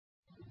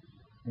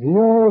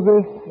Hear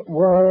this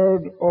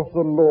word of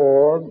the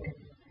Lord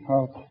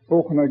hath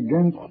spoken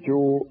against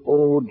you,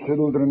 O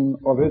children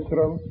of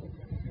Israel,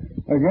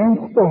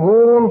 against the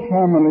whole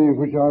family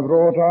which I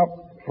brought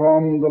up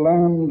from the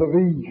land of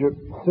Egypt,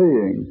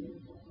 saying,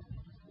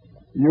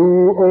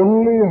 You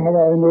only have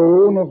I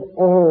known of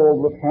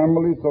all the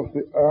families of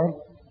the earth,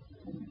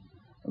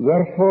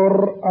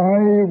 therefore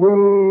I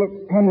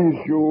will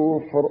punish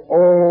you for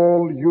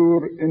all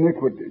your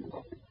iniquities.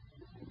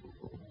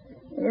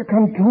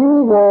 Can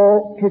two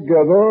walk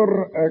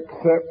together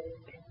except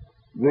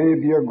they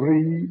be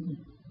agreed?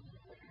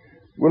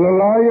 Will a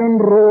lion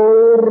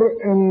roar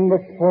in the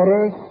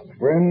forest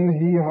when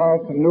he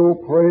hath no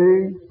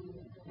prey?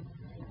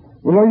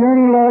 Will a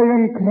young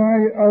lion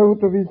cry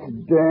out of his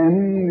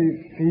den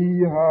if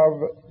he have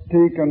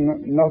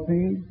taken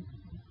nothing?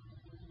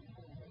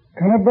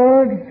 Can a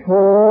bird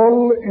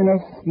fall in a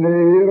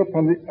snare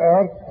upon the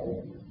earth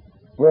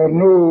where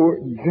no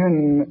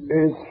gin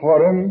is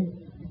for him?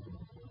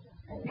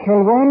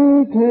 Shall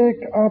one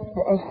take up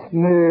a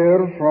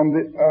snare from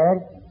the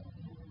earth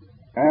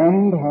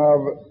and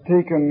have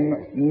taken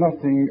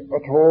nothing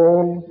at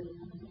all?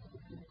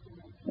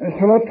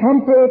 Shall a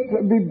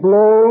trumpet be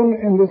blown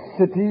in the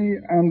city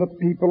and the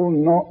people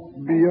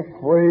not be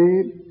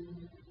afraid?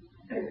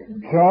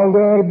 Shall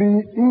there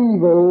be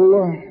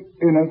evil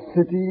in a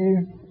city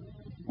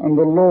and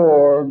the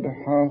Lord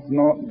hath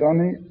not done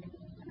it?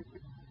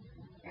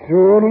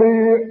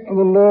 Surely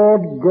the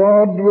Lord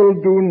God will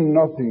do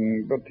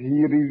nothing, but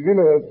he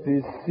revealeth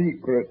his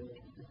secret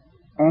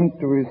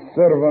unto his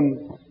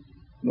servants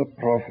the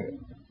prophet.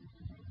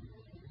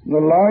 The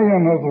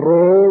lion hath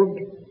roared,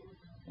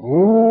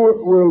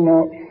 who will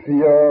not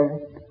fear?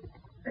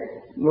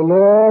 The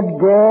Lord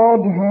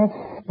God hath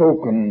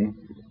spoken,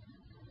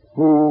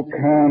 who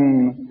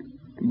can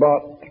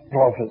but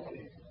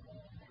prophesy?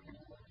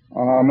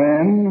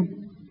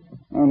 Amen.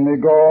 And may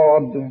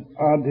God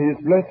add his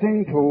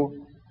blessing to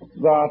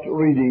that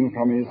reading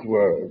from his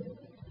word.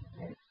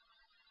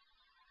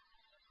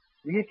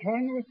 Will you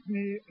turn with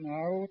me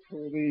now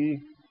to the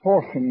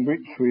portion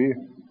which we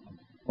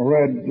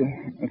read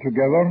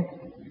together?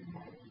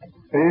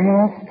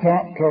 Amos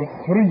chapter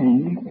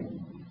 3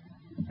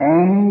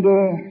 and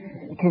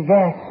to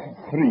verse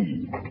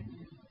 3.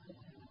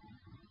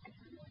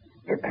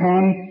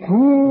 Can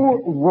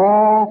two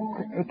walk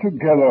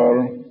together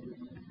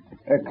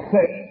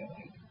except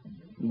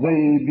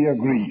they be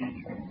agreed?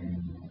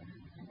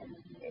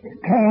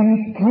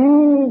 Can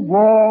two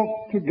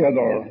walk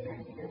together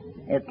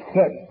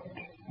except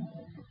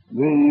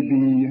they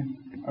be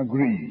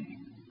agreed?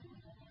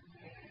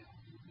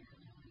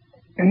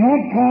 In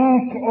that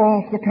part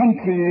of the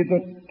country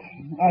that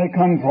I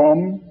come from,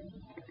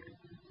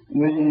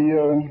 the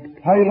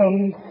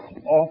Highlands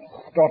of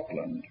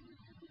Scotland,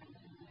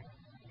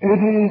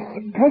 it is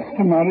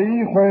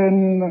customary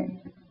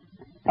when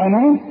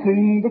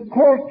announcing the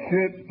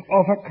courtship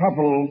of a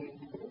couple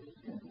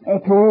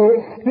to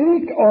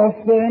speak of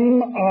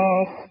them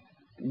as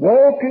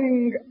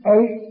walking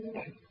out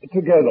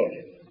together.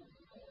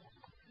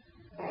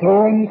 So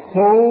and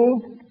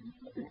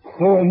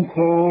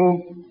so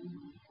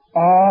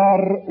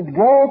are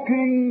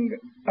walking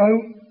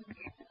out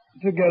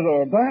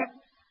together. That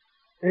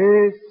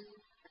is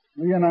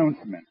the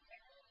announcement.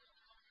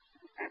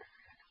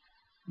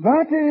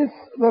 That is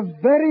the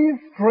very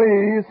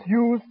phrase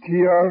used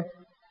here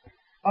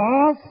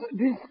as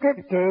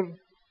descriptive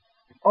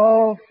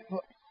of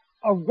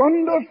a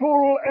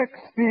wonderful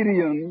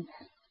experience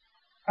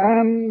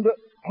and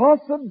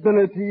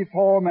possibility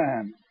for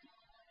man.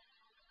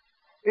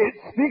 It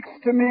speaks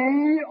to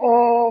me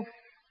of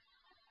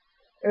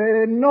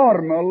a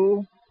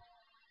normal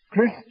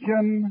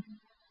Christian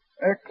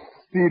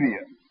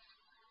experience.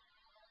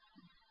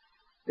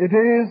 It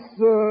is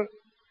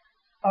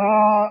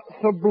a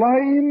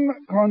sublime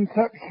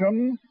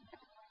conception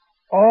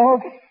of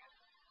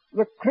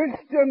the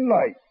Christian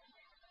life.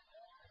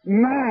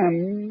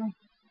 Man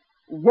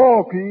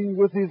walking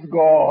with his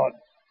God.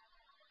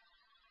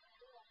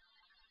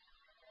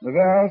 The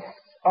verse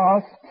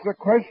asks a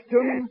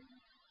question,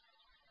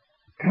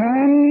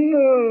 can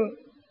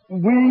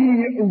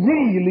we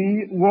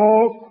really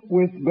walk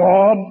with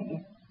God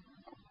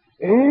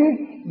if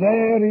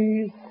there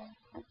is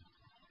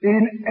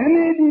in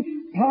any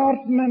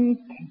department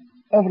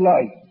of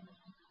life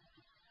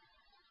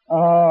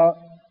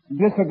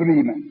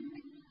disagreement?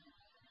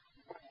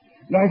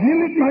 Now, I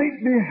feel it might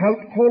be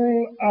helpful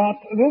at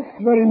this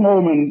very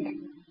moment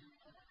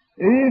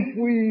if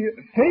we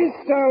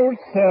face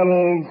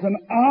ourselves and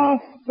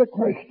ask the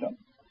question.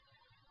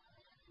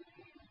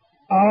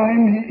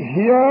 I'm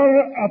here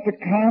at the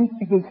camp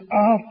this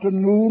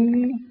afternoon.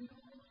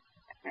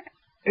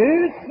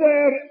 Is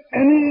there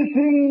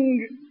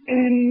anything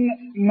in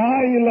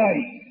my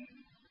life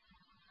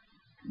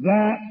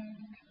that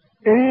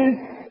is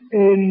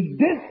in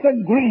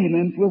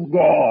disagreement with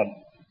God?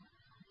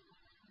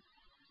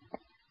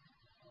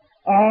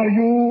 Are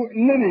you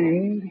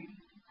living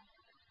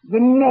the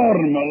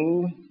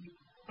normal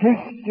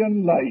Christian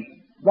life?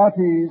 That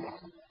is,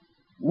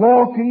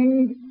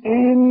 walking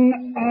in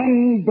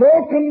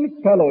unbroken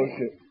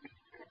fellowship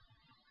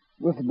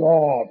with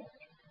God.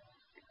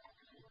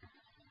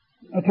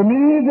 To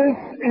me, this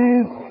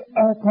is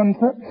a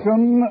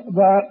conception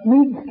that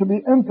needs to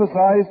be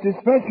emphasized,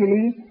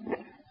 especially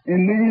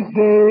in these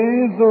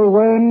days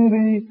when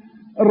the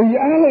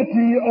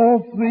reality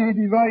of the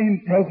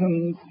divine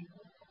presence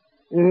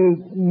is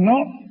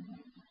not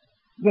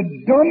the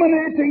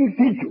dominating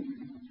feature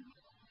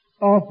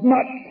of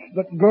much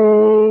that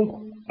goes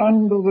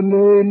under the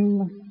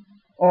name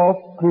of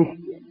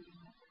Christian.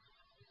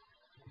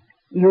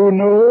 You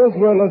know as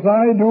well as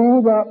I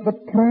do that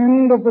the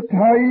trend of the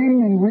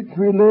time in which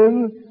we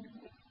live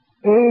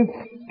is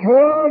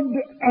toward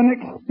an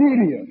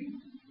experience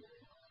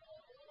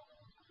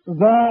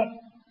that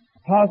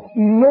has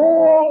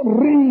no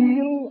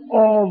real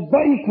or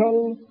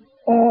vital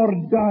or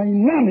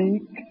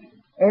dynamic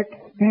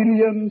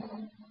experience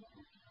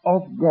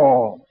of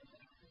God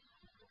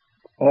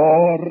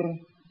or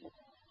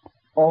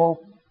of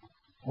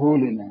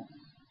holiness.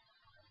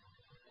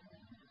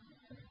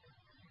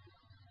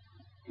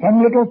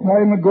 Some little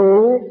time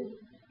ago,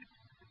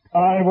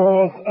 I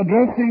was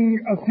addressing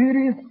a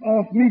series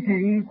of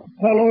meetings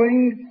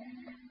following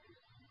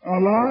a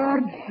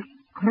large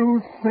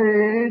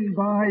crusade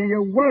by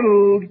a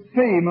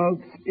world-famous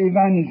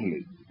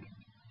evangelist.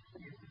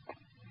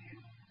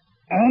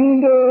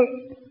 And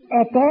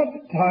at that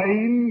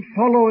time,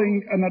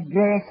 following an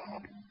address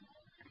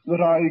that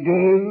I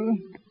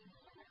gave,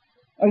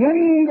 a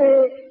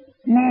young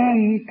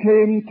man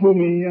came to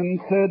me and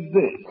said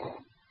this: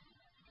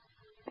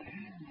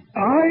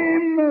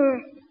 I'm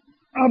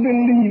a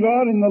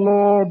believer in the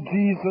Lord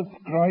Jesus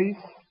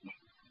Christ,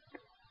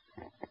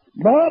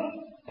 but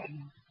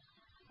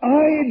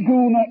I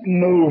do not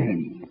know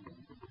Him.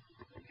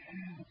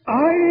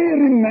 I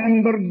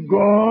remember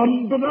God,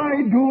 but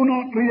I do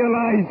not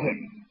realize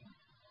Him.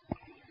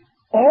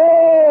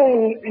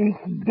 All is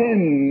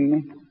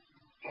dim,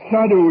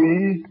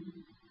 shadowy,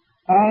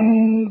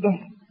 and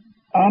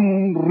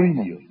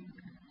unreal.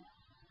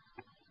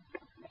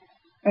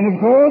 And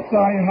of course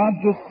I had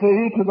to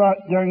say to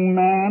that young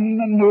man,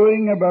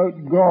 knowing about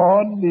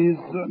God is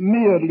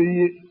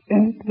merely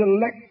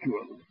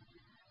intellectual.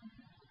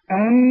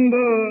 And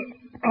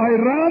I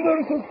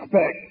rather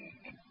suspect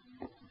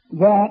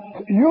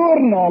that your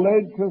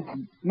knowledge has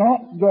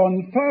not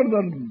gone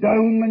further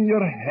down in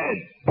your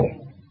head.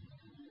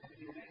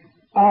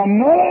 Our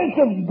knowledge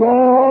of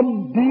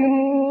God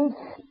deals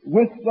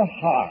with the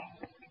heart.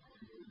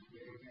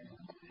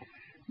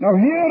 Now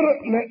here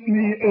let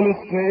me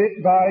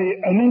illustrate by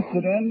an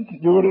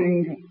incident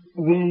during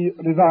the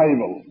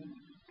revival.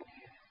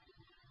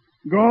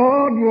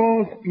 God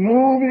was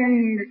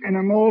moving in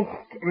a most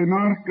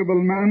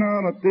remarkable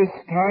manner at this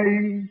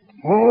time.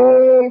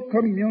 Whole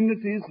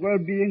communities were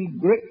being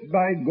gripped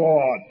by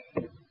God.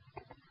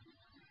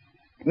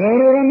 There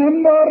were a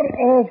number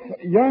of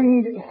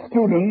young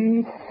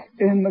students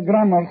in the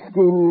grammar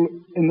school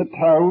in the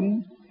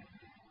town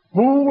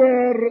who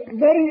were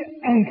very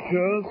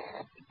anxious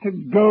to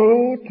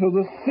go to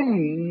the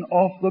scene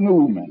of the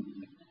movement.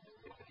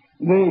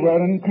 They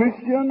weren't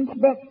Christians,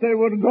 but they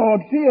were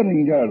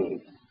God-fearing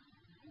girls.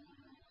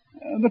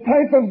 The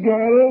type of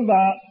girl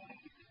that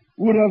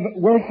would have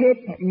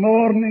worshipped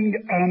morning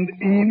and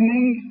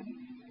evening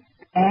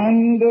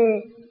and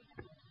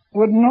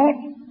would not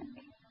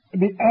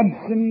be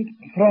absent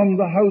from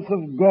the house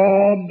of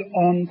God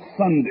on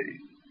Sunday.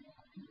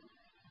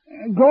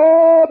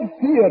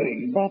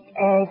 God-fearing, but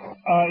as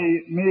I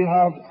may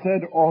have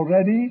said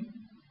already,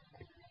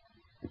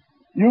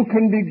 you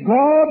can be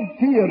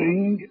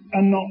God-fearing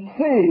and not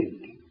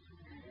saved.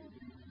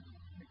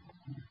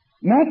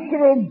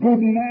 Natural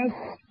goodness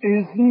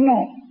is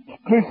not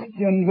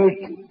Christian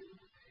virtue.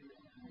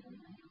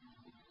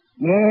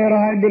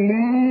 I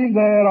believe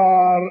there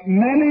are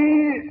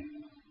many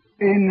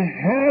in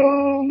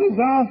hell this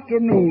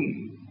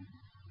afternoon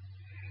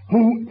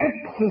who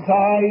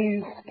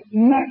exercised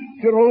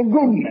natural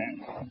goodness,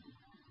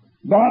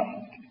 but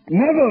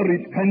never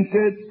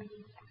repented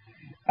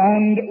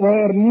and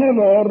were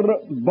never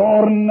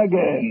born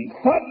again.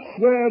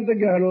 Such were the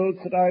girls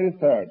that I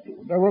referred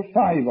to. There were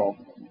 5 of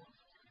them.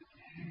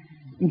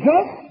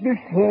 Just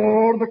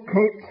before the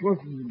coach was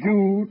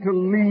due to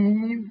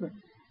leave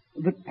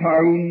the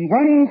town,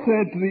 one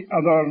said to the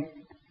other,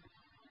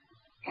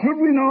 should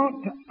we not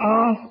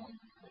ask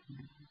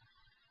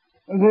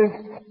this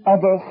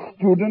other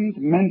student,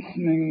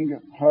 mentioning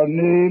her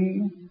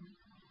name?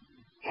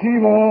 She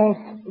was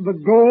the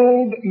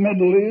gold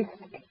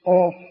medalist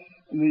of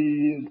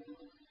the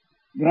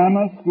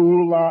grammar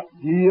school that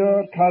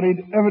year, carried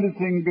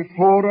everything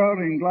before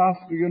her in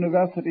Glasgow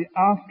University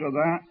after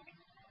that.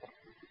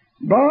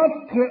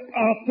 But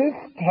at this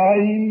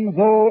time,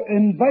 though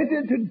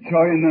invited to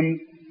join them,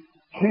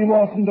 she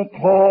wasn't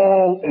at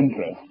all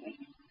interested.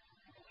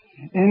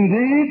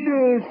 Indeed,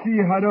 she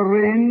had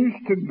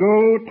arranged to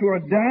go to a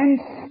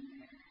dance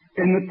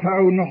in the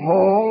town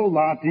hall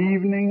that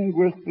evening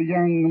with the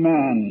young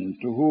man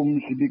to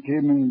whom she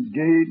became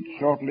engaged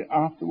shortly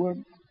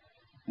afterwards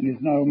and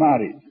is now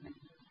married.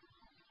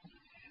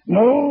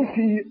 No,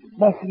 she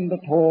wasn't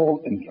at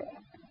all interested.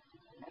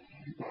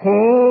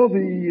 So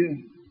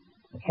the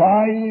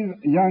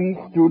 5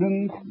 young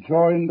students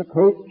joined the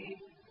coach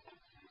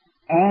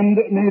and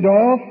made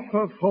off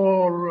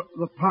for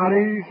the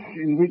parish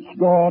in which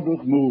God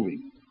was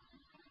moving.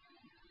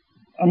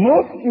 A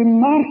most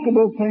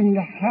remarkable thing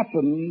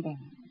happened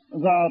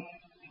that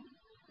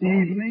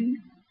evening.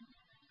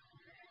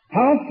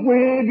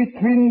 Halfway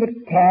between the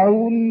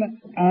town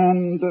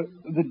and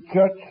the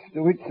church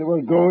to which they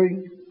were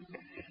going,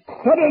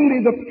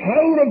 suddenly the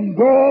power of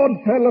God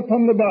fell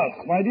upon the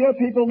bus. My dear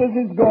people, this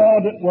is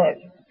God at work.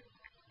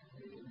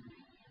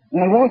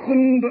 There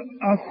wasn't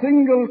a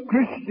single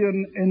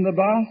Christian in the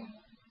bus,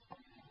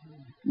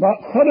 but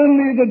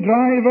suddenly the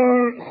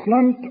driver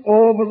slumped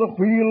over the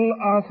wheel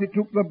as he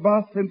took the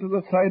bus into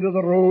the side of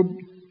the road,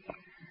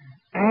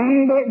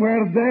 and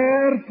were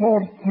there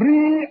for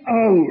 3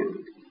 hours.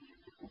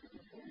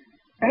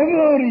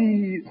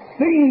 Every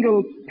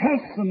single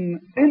person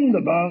in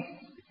the bus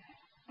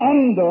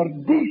under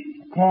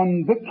deep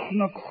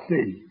conviction of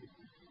sin.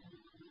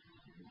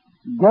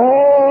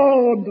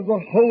 God, the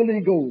Holy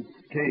Ghost,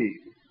 came.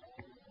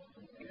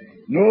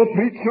 No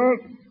preacher,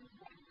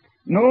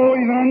 no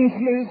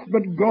evangelist,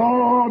 but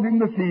God in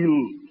the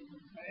field.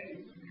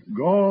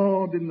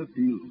 God in the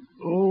field.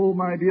 Oh,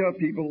 my dear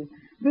people,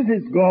 this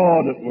is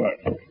God at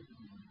work.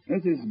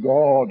 This is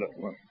God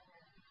at work.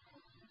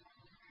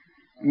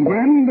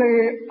 When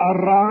they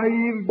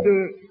arrived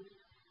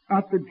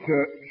at the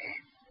church,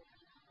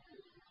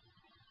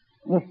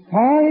 the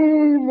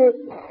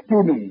 5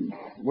 students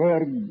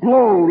were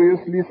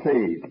gloriously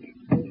saved,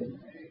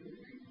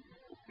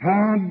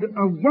 had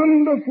a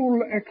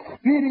wonderful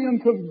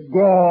experience of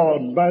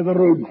God by the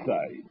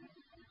roadside.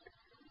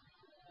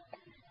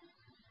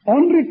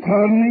 On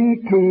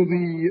returning to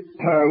the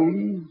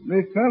town,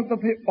 they felt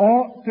that they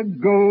ought to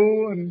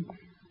go and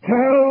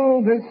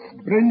tell this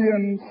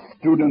brilliant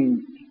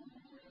student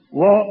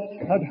what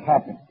had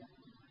happened.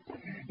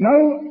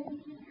 Now,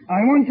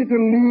 I want you to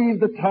leave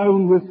the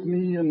town with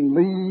me and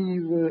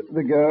leave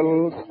the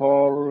girls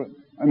for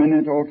a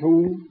minute or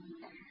two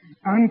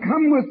and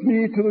come with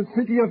me to the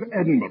city of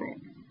Edinburgh.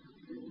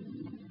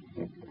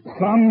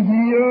 Some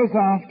years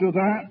after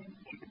that,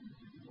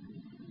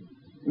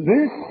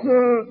 this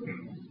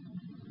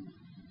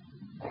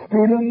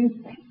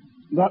student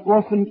that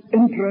wasn't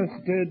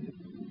interested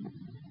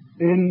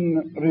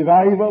in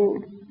revival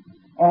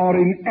or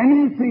in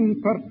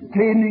anything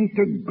pertaining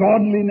to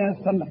godliness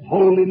and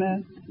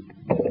holiness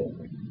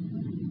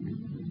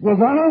was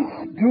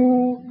asked to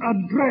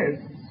address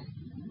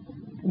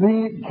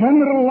the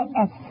General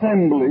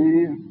Assembly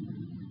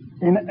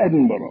in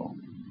Edinburgh.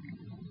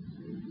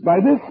 By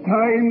this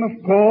time,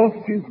 of course,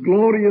 she's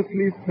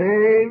gloriously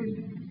saved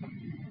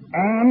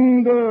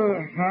and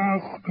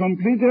has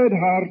completed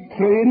her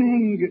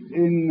training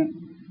in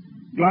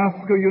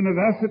Glasgow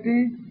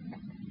University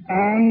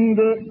and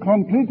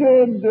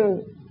completed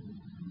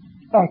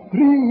a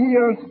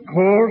 3-year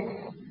course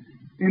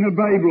in a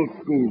Bible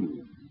school.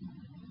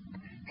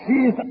 She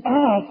is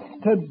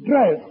asked to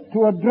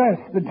address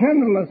the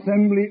General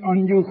Assembly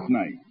on Youth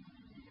Night.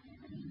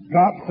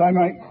 Perhaps I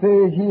might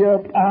say here,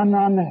 an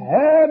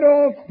unheard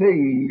of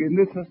thing in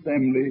this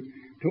assembly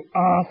to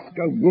ask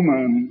a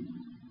woman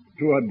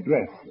to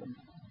address them.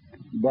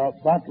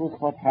 But that was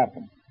what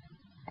happened.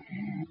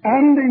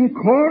 And in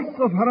course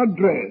of her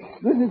address,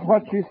 this is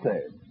what she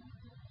said.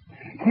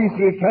 She's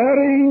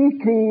referring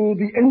to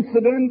the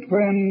incident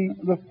when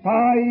the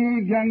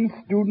 5 young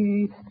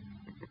students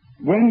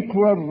went to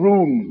a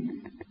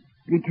room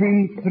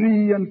between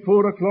 3 and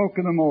 4 o'clock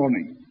in the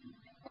morning.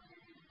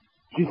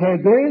 She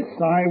said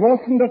this, I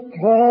wasn't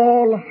at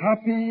all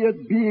happy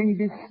at being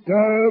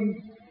disturbed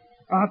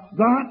at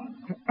that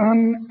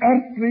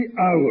unearthly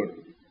hour.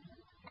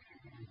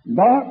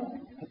 But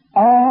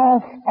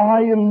as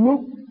I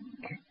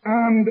looked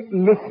and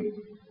listened,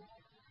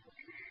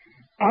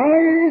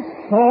 I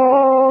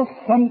saw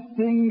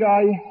something,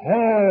 I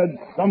heard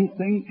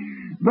something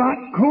that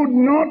could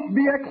not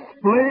be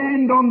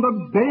explained on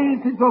the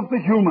basis of the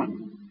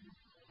human.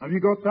 Have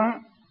you got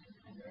that?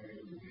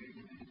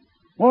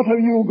 What have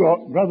you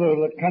got, brother,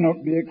 that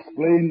cannot be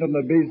explained on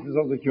the basis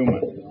of the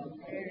human?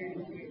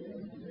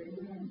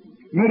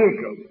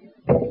 Miracle.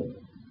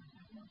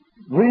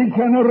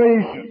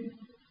 Regeneration.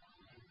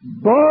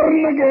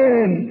 Born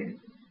again.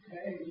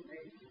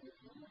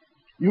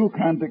 You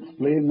can't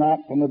explain that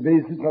on the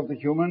basis of the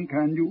human,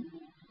 can you?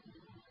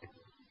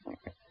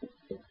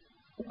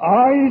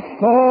 I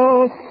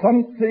saw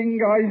something,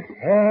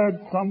 I heard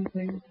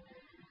something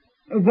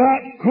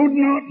that could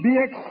not be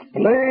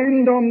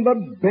explained on the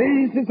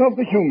basis of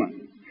the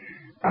human.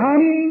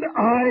 And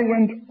I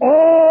went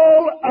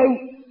all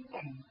out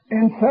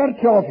in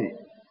search of it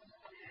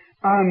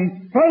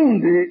and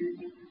found it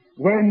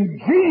when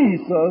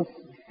Jesus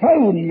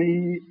found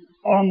me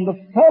on the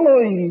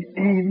following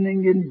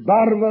evening in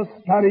Barvas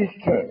Parish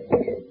Church.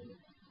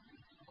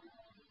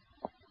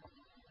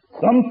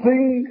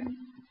 Something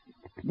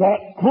that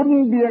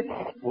couldn't be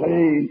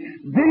explained.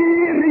 The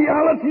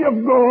reality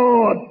of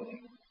God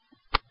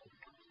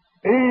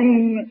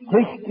in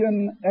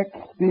Christian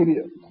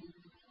experience.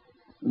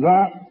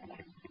 That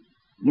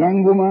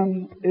young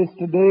woman is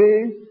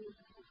today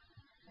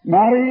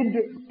married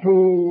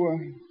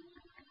to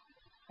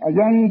a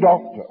young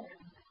doctor,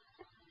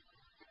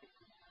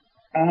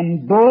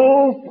 and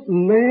both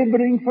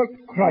laboring for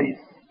Christ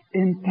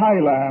in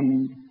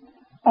Thailand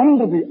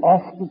under the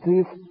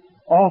auspices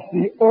of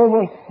the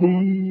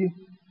Overseas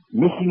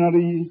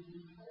Missionary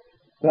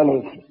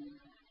Fellowship.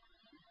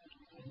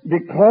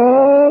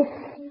 Because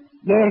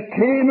there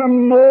came a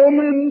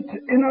moment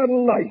in her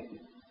life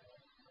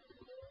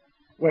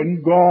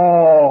when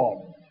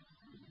God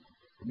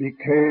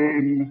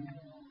became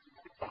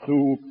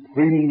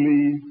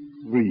supremely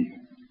real.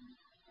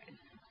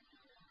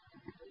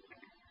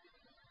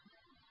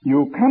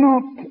 You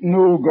cannot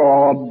know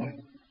God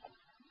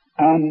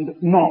and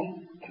not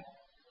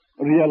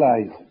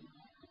realize it.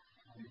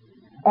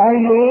 I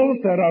know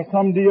there are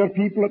some dear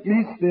people, at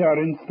least they are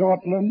in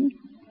Scotland,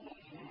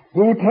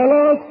 who tell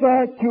us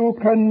that you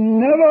can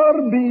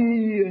never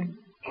be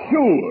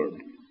sure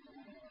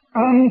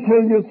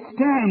until you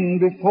stand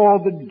before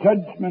the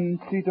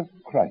judgment seat of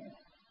Christ.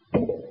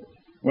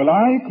 Well,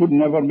 I could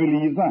never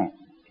believe that.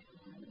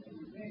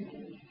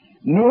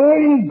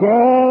 Knowing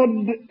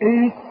God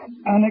is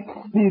an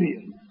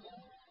experience.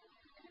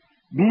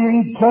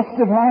 Being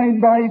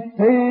justified by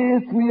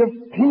faith, we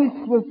have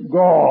peace with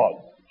God.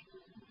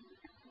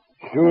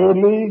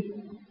 Surely,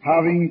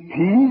 having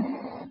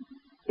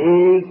peace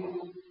is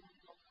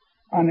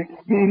an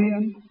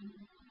experience.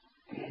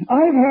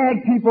 I've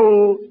heard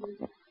people,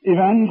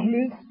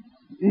 evangelists,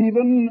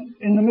 even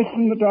in the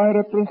mission that I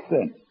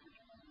represent,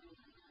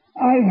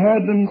 I've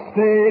heard them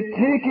say,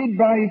 take it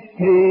by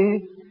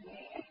faith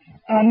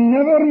and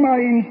never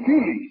mind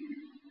feeling.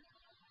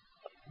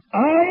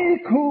 I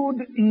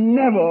could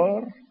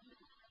never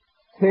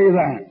say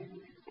that.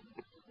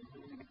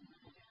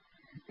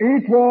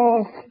 It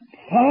was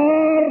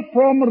far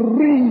from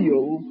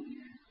real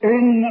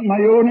in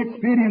my own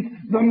experience.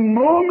 The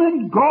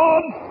moment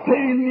God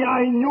saved me,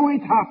 I knew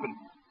it happened.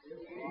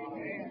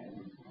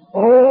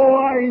 Oh,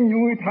 I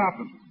knew it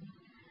happened.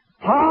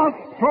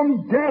 Passed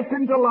from death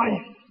into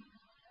life.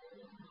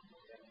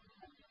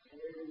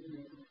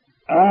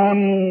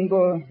 And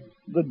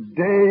the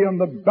day on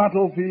the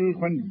battlefield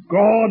when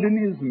God in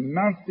His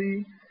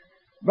mercy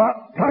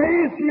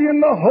baptized me in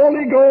the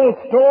Holy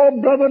Ghost. Oh,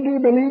 brother, do you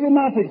believe in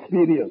that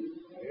experience?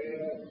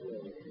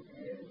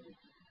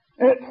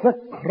 It's a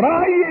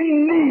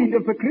crying need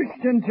of the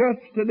Christian church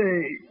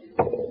today.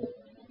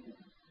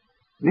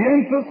 The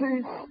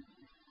emphasis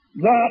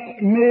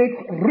that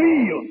makes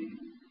real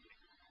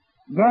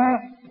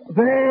that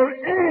there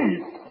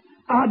is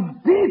a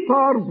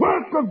deeper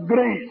work of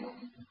grace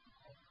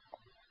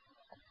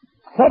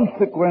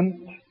subsequent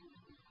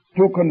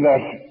to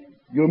conversion.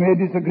 You may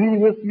disagree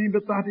with me,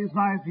 but that is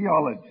my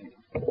theology,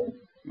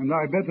 and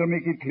I better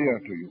make it clear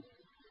to you.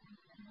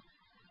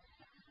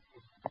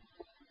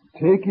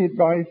 Take it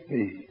by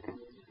faith,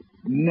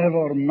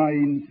 never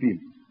mind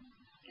feeling.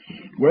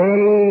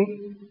 Well,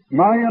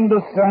 my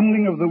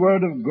understanding of the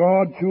Word of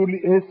God surely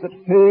is that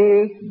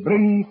faith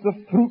brings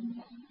the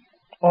fruits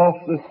of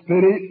the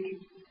Spirit,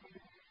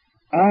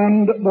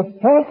 and the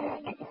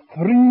first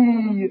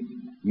three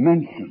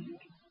mentioned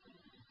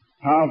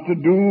have to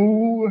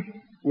do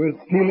with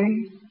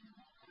feelings,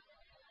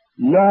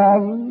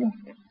 love,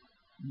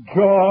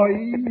 joy,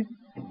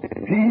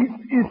 peace.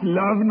 Is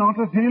love not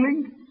a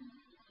feeling?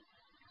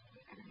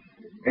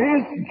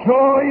 Is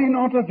joy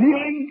not a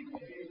feeling?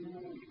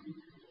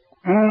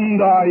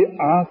 And I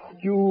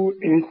ask you,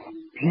 is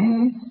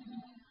peace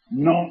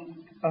not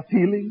a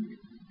feeling?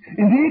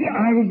 Indeed,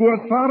 I will go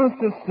as far as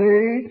to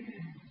say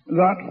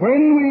that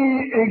when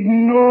we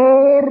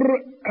ignore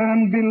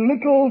and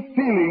belittle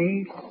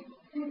feelings,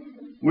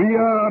 we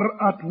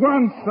are at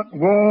once at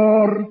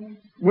war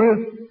with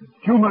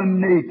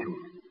human nature.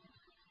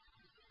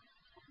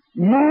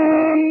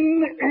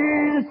 Man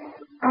is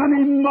an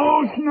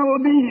emotional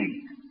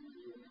being.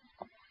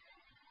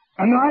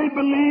 And I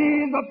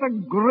believe that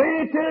the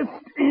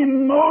greatest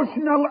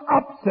emotional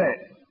upset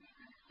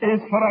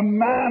is for a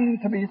man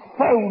to be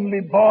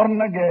soundly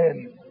born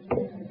again.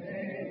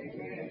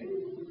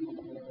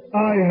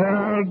 I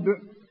heard,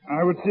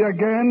 I would say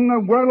again, a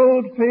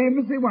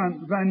world-famous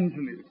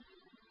evangelist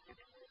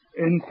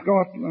in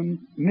Scotland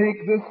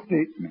make this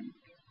statement.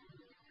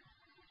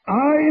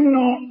 I'm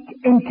not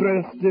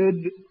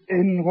interested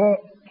in what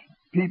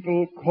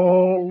people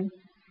call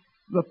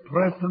the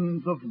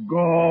presence of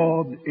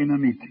God in a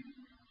meeting.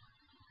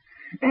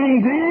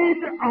 Indeed,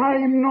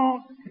 I'm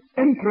not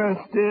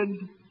interested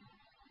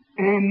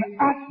in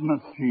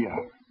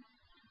atmosphere.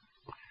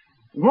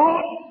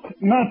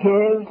 What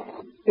matters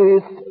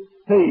is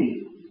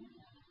faith.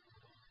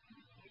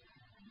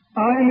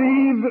 I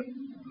leave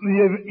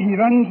the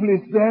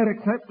evangelist there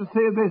except to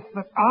say this,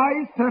 that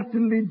I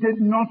certainly did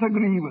not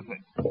agree with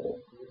it.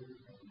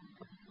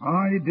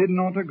 I did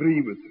not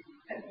agree with it.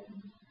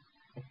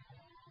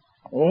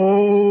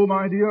 Oh,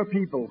 my dear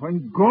people,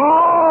 when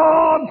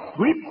God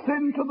sweeps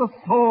into the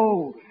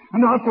soul,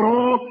 and after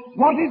all,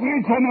 what is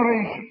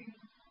regeneration?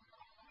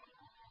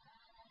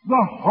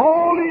 the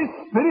Holy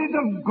Spirit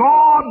of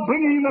God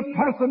bringing the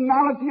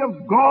personality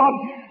of God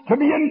to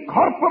be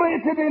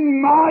incorporated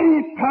in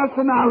my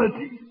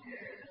personality.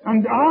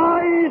 And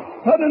I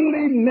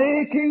suddenly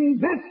making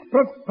this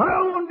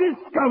profound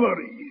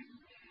discovery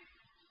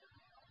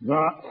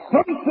that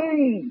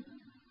something,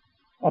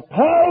 a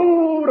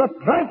power, a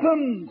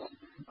presence,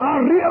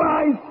 a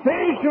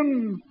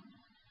realization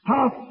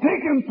has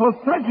taken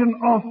possession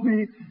of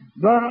me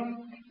that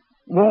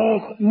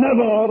was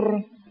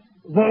never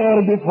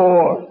there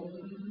before.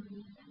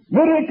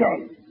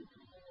 Miracle.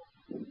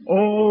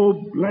 Oh,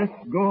 bless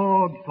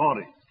God for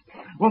it.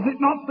 Was it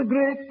not the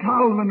great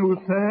Calvin who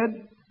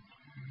said,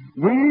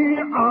 we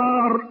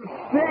are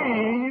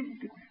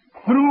saved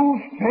through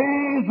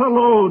faith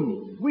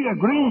alone? We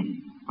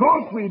agree. Of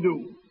course we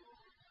do.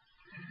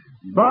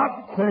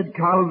 But, said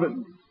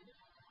Calvin,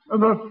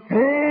 the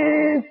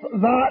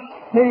faith that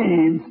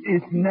saves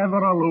is never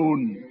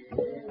alone.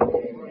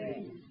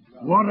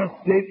 What a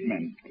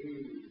statement.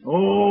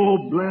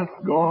 Oh, bless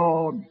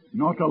God,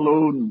 not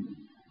alone.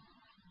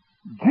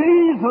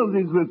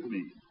 Jesus is with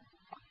me.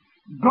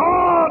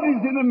 God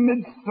is in the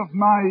midst of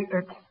my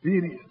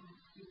experience.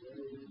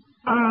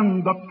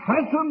 And the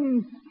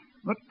presence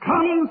that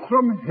comes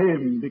from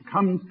Him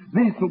becomes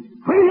the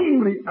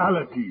supreme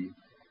reality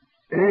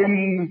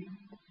in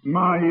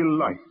my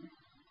life.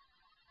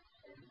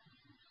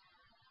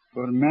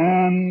 For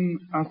man,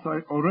 as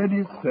I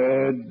already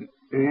said,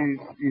 is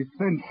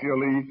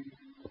essentially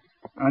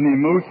an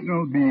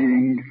emotional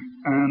being,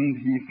 and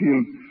he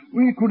feels.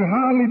 We could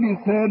hardly be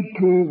said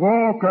to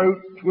walk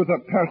out with a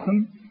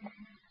person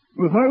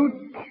without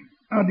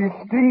a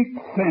distinct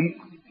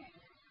sense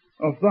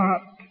of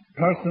that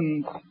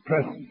person's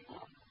presence.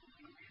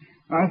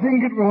 I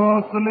think it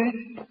was the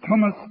late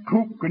Thomas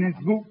Cook in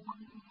his book,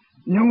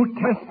 New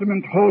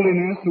Testament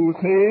Holiness, who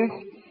says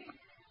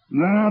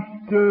that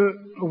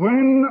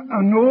when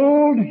an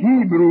old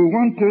Hebrew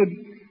wanted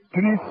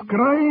to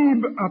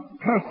describe a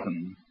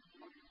person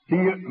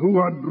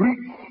who had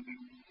reached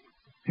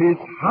his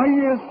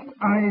highest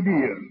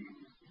ideal,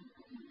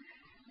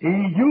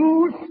 he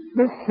used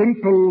the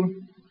simple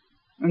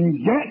and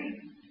yet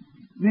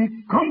the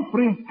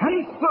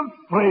comprehensive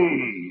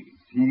phrase,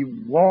 he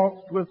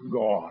walked with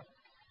God.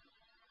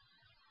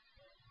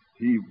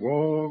 He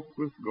walked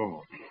with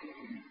God.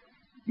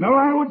 Now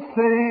I would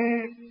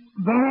say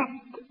that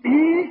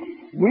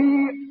if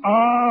we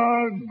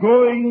are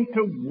going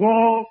to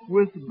walk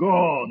with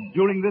God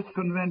during this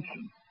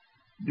convention,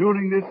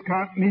 during this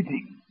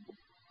meeting,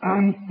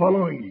 and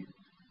following it,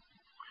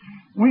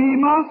 we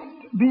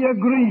must be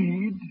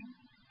agreed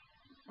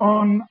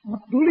on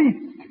at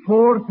least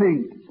 4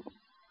 things.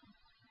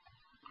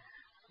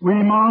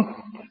 We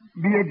must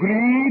be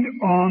agreed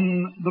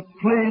on the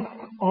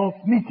place of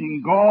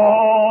meeting.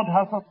 God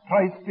has a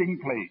trysting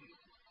place.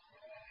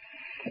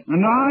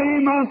 And I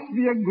must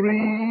be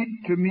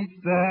agreed to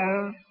meet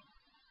there.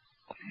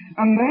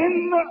 And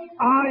then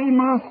I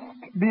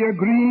must be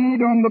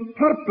agreed on the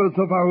purpose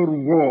of our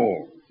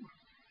walk.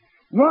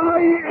 Why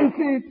is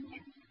it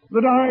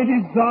that I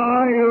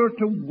desire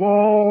to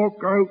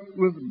walk out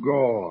with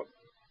God?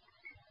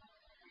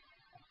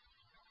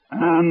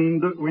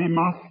 And we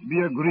must be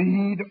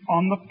agreed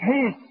on the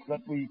pace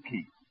that we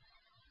keep.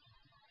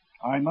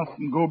 I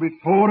mustn't go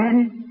before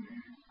Him.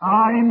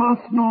 I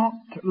must not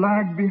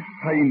lag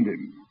behind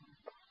Him.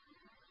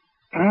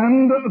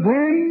 And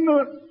then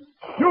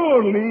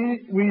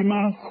surely we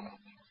must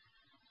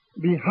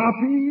be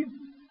happy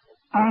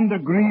and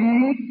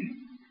agreed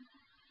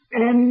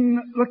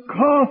in the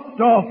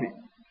cost of it.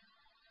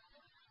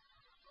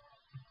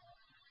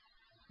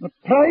 The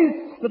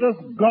price that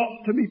has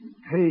got to be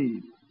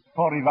paid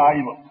for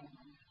revival.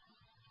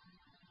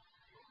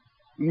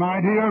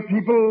 My dear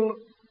people,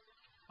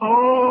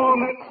 oh,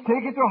 let's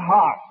take it to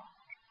heart.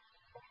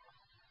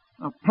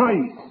 A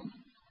price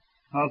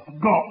has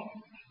got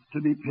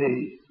to be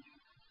paid.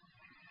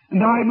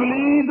 And I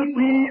believe that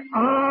we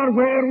are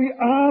where we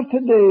are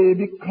today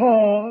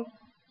because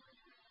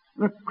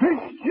the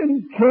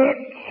Christian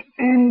church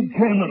in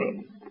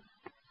general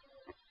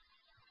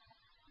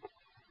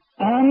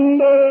and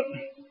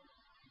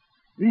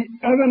the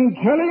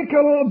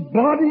evangelical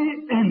body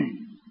in it,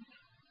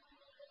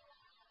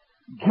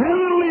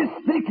 generally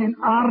speaking,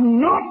 are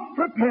not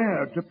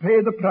prepared to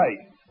pay the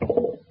price.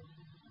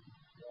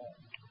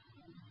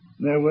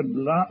 They would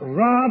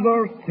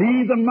rather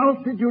see the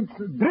multitudes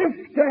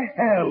drift to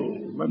hell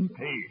than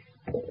pay.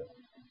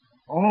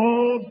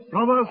 Oh,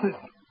 brothers and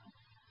sisters,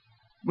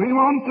 we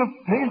want to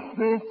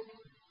face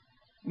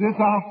this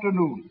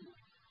afternoon.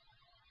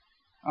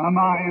 Am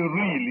I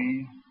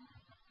really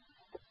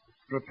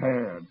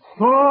prepared?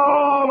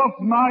 Soul of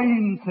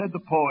mine, said the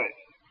poet,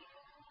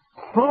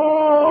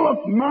 soul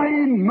of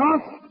mine,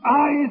 must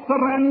I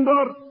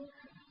surrender?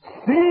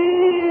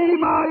 See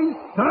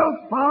myself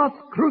as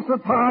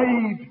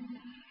crucified,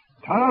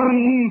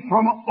 turn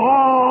from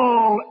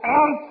all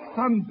earth's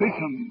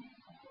ambitions,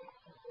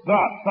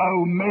 that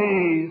thou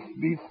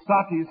mayest be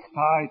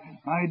satisfied.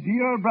 My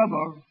dear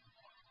brother,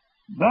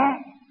 that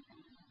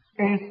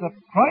is the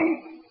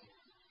price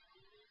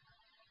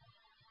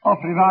of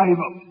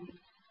revival.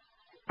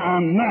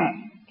 And that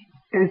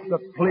is the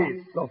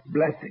place of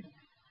blessing.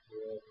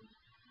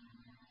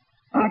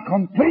 A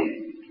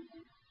complete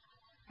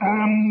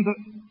and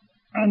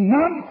an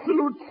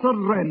absolute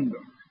surrender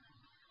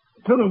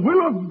to the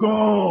will of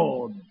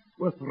God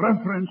with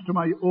reference to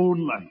my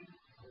own life.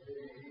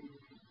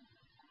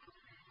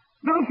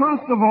 Now,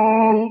 first of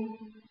all,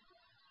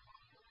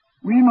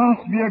 we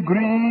must be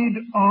agreed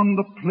on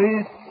the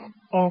place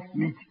of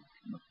meeting.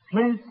 The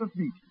place of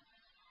meeting.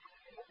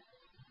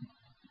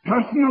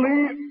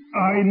 Personally,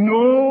 I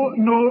know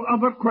no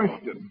other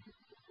question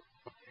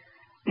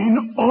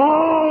in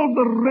all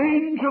the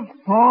range of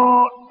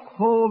thought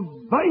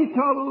so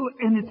vital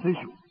in its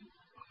issue,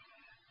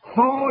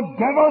 so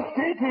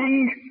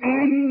devastating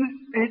in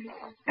its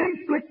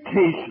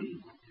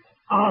implications,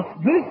 as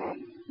this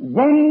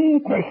one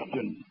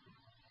question: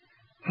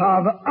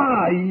 have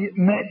I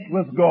met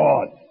with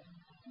God?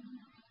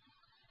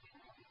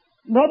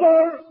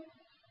 Brother,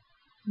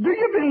 do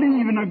you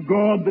believe in a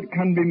God that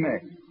can be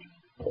met?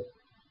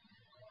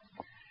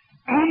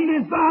 And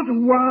is that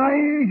why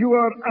you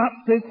are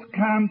at this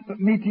camp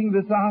meeting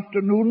this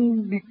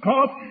afternoon?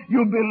 Because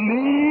you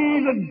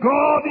believe that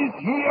God is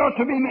here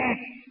to be met,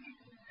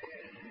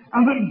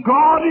 and that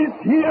God is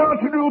here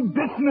to do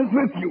business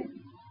with you.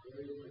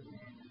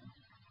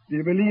 Do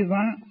you believe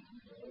that?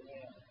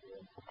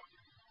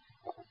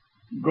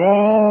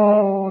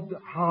 God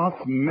has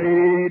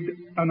made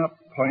an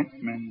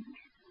appointment.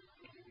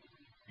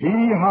 He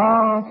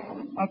has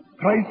a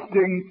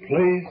trysting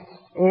place.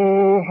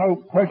 Oh, how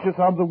precious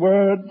are the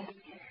words.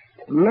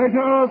 Let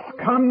us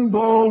come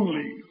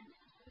boldly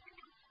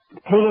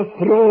to the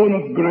throne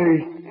of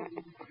grace,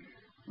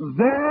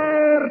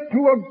 there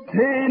to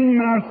obtain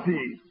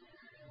mercy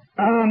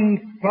and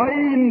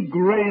find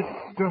grace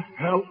to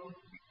help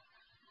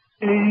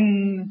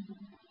in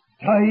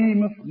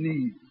time of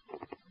need.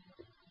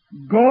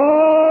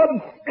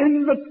 God's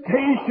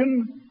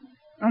invitation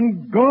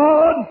and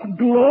God's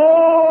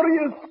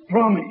glorious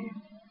promise.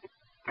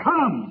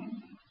 Come.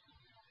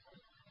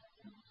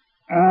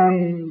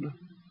 And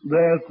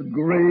there's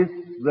grace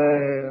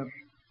there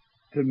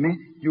to meet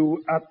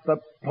you at the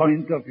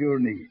point of your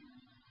need.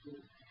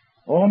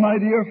 Oh, my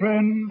dear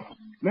friends,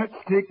 let's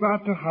take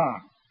that to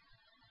heart.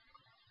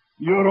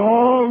 You're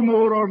all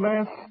more or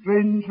less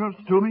strangers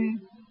to me.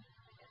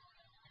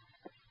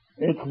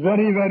 It's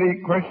very, very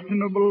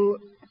questionable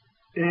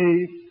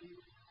if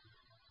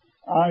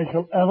I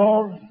shall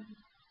ever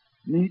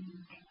meet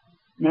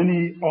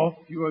many of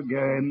you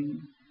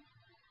again.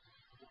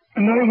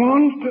 And I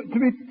want to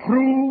be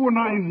true, and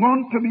I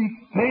want to be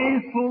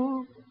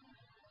faithful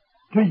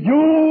to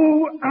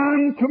you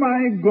and to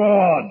my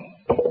God.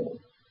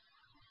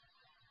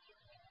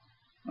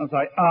 As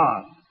I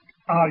ask,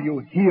 are you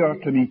here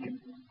to meet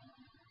Him?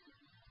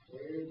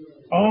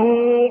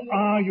 Oh,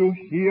 are you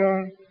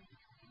here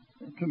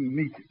to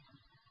meet Him?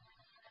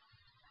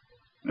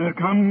 There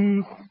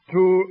comes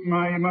to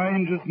my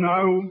mind just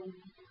now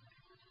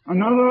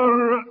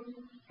another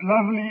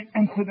lovely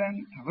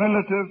incident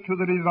relative to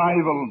the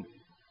revival.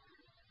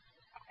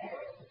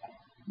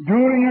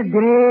 During a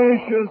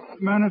gracious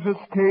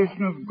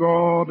manifestation of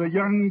God, a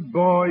young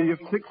boy of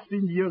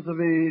 16 years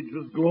of age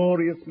was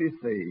gloriously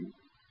saved.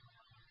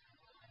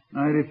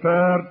 I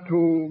refer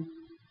to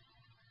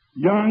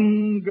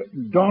young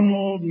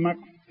Donald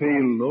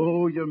MacPhail.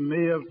 Oh, you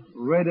may have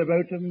read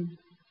about him.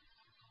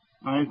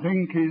 I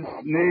think his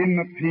name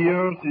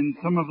appears in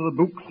some of the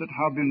books that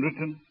have been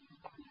written.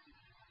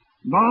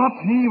 But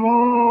he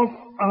was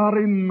a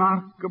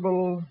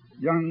remarkable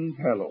young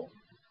fellow.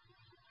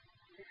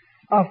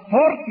 A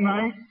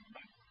fortnight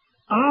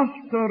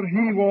after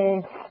he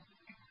was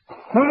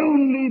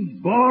soundly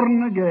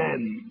born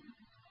again,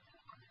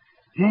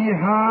 he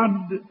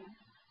had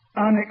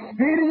an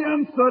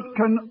experience that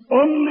can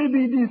only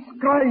be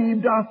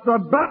described as the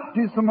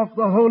baptism of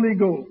the Holy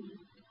Ghost.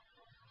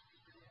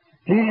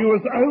 He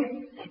was out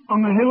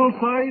on the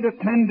hillside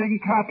attending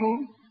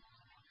cattle.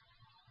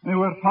 They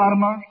were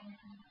farmers.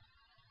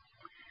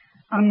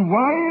 And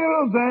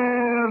while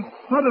there,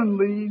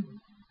 suddenly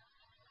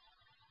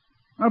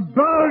a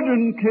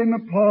burden came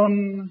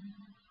upon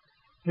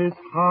his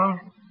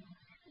heart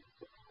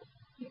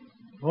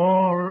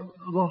for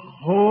the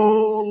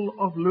whole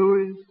of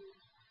Louis.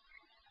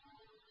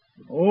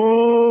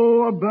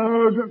 Oh, a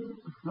burden,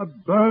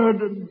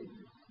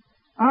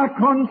 a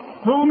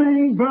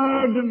consuming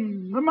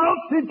burden. The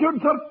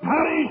multitudes are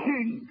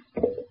perishing,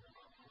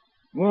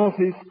 was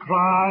his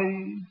cry.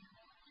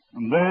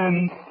 And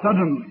then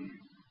suddenly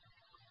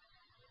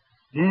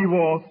he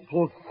was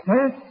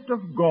possessed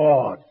of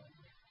God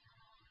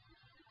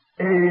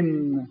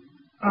in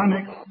an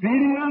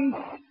experience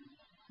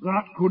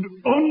that could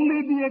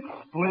only be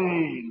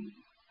explained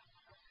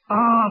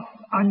as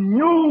a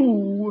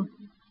new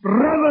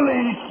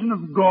revelation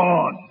of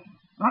God.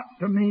 That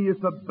to me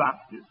is a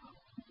baptism.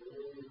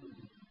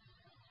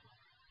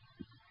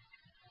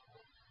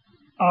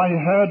 I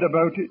heard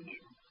about it,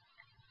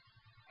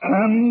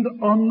 and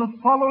on the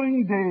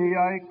following day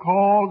I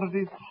called at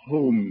his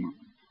home.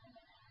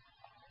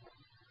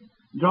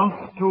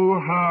 just to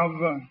have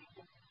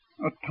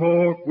a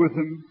talk with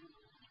him.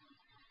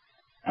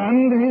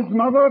 And his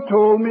mother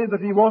told me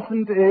that he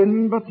wasn't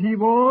in, but he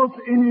was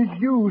in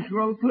his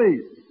usual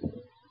place.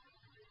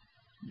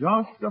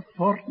 Just a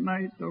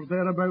fortnight or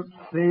thereabouts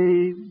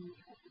saved.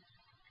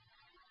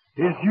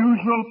 His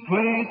usual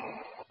place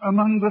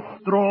among the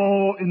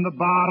straw in the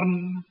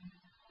barn,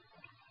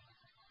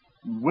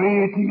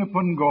 waiting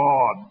upon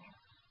God.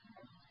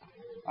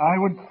 I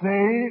would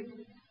say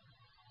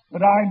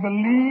that I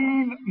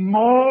believe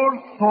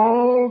more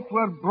souls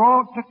were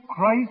brought to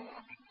Christ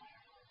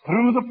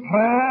through the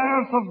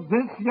prayers of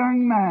this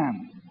young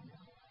man,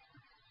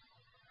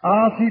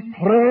 as he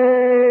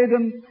prayed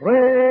and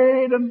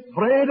prayed and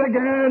prayed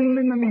again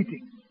in the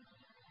meeting,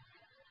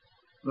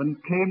 than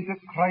came to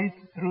Christ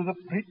through the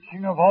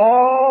preaching of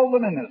all the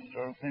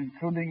ministers,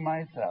 including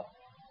myself.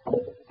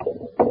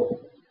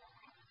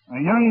 A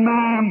young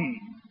man,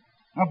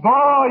 a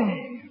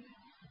boy,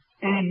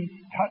 in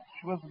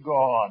touch with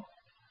God.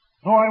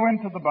 So I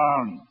went to the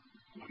barn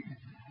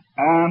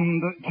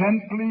and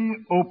gently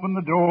opened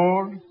the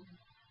door,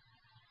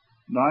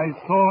 and I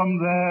saw him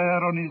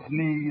there on his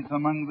knees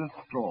among the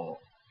straw.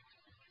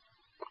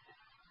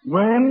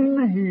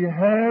 When he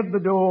heard the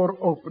door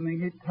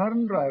opening, he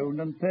turned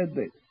round and said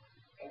this: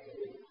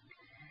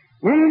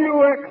 "Will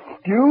you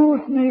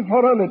excuse me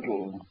for a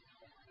little?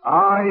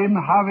 I'm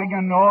having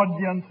an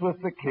audience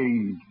with the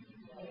King."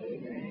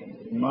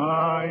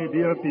 My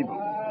dear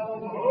people,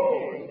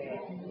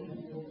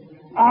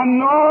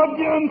 an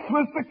audience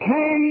with the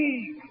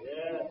King.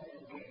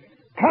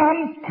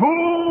 Can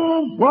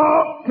two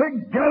walk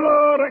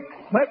together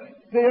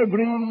except they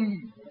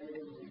agree?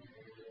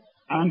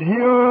 And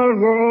here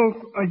was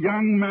a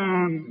young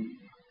man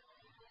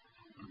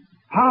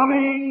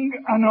having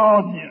an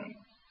audience,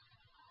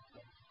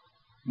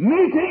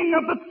 meeting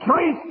at the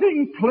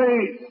trysting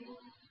place,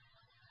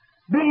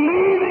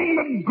 believing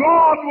that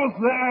God was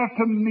there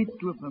to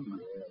meet with them.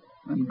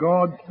 And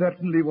God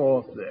certainly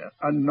was there,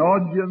 an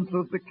audience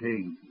with the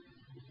King.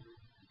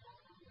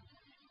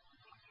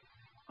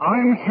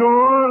 I'm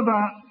sure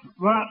that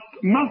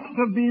must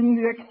have been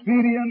the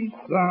experience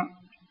that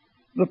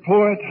the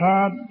poet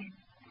had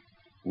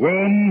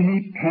when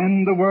he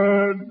penned the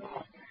words,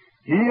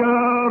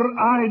 "Here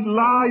I'd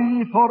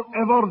lie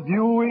forever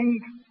viewing,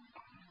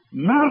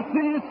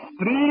 mercy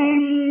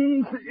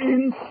streams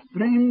in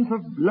streams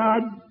of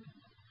blood,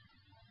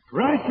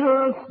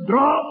 precious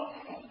drops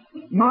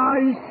my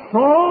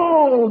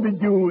soul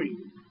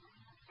bedewing,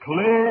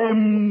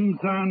 claims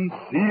and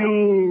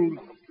seals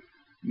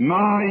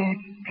my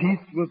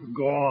peace with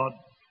God."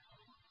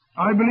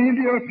 I believe,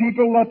 dear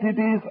people, that it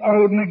is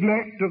our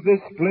neglect of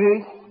this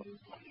place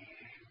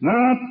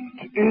that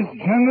is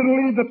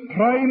generally the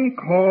prime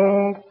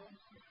cause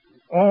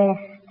of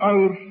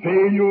our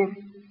failure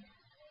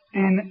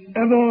in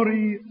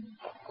every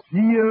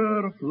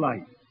sphere of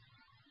life,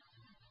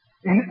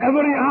 in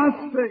every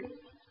aspect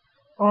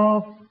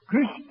of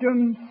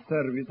Christian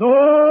service.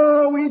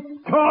 Oh, we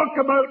talk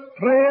about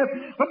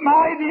prayer, but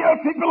my dear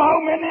people, how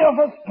many of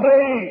us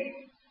pray?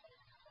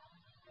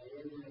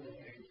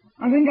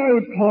 I think I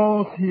would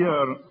pause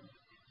here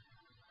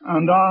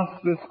and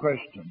ask this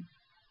question.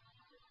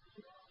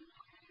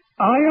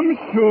 I am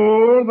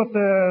sure that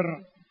there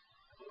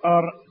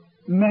are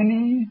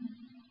many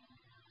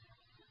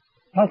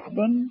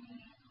husbands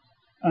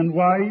and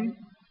wives,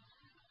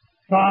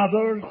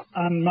 fathers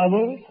and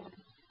mothers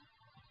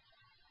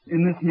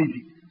in this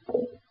meeting.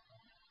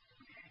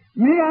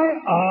 May I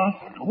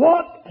ask,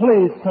 what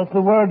place has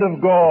the Word of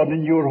God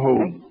in your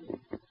home?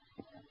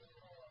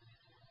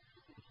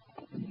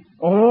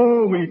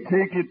 Oh, we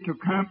take it to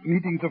camp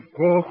meetings, of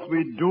course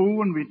we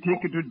do, and we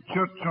take it to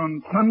church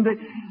on Sunday.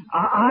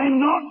 I'm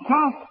not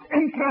just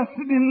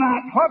interested in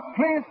that. What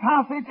place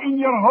has it in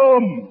your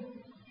home?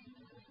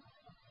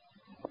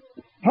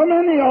 How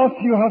many of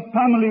you have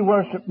family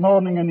worship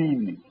morning and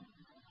evening?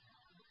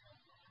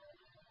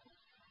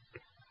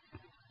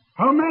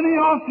 How many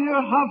of you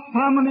have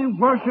family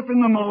worship in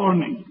the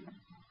morning?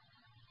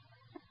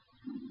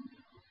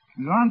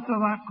 Can you answer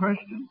that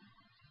question?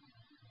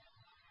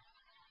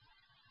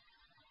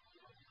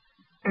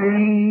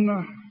 In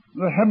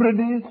the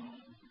Hebrides,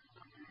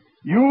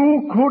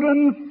 you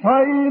couldn't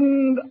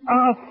find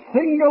a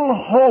single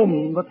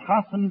home that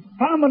hasn't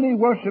family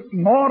worship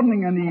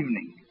morning and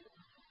evening.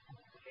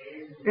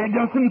 It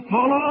doesn't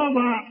follow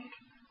that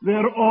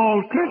they're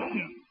all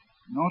Christians.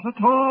 Not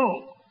at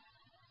all.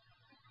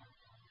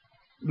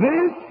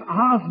 This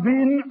has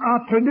been a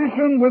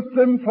tradition with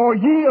them for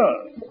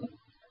years.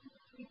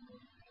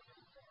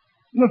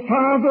 The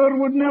father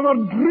would never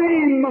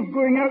dream of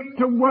going out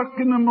to work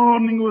in the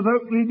morning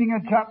without reading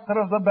a chapter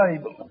of the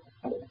Bible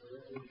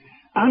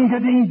and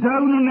getting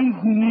down on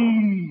his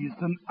knees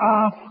and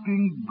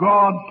asking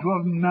God to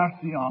have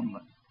mercy on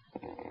them.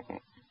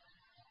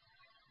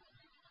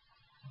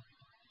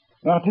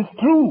 That is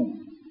true.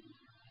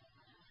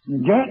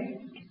 Yet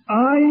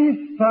I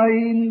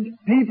find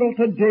people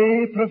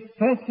today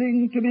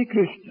professing to be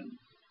Christians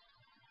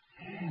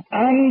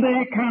and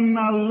they can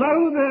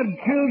allow their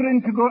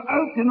children to go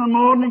out in the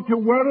morning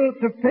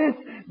to face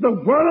the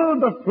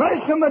world, the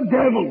flesh, and the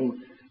devil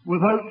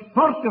without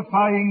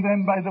fortifying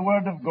them by the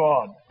Word of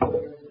God.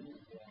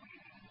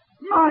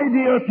 My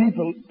dear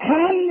people,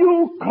 can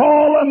you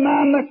call a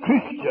man a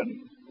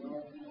Christian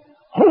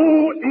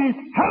who is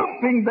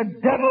helping the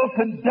devil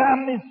to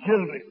damn his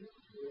children?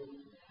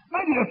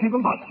 My dear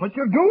people, that's what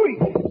you're doing.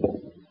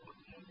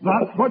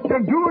 That's what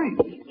you're doing.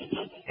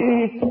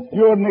 If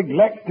you're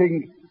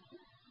neglecting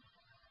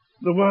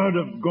the Word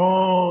of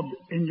God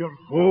in your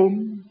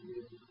home,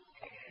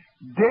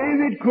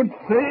 David could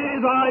say,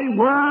 Thy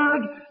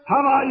Word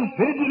have I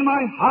hid in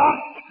my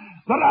heart,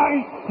 that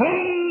I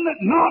sin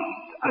not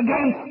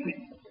against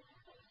Thee.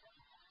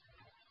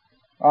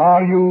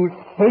 Are you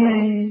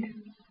sinning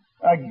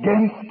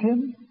against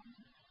Him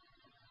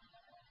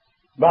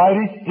by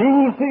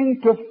refusing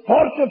to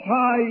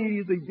fortify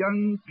the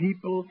young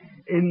people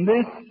in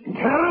this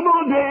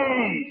terrible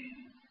day,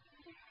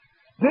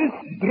 this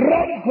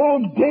dreadful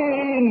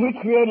day in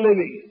which we are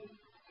living?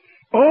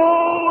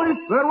 Oh, if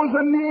there was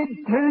a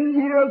need 10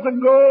 years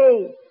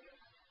ago,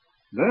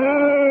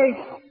 there's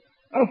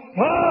a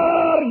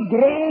far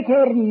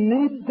greater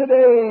need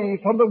today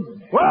for the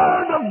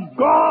Word of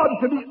God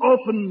to be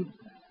opened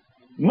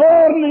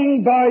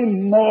morning by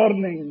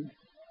morning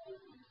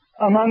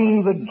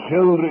among the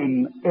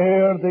children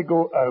ere they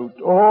go out.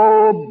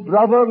 Oh,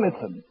 brother,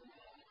 listen.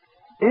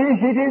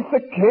 If it is the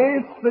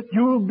case that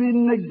you've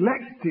been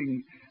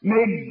neglecting,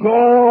 may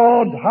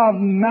God have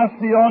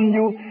mercy on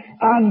you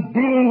and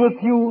deal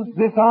with you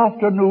this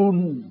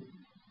afternoon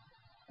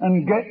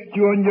and get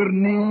you on your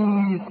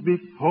knees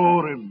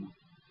before Him,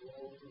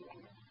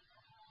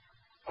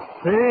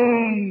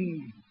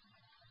 saying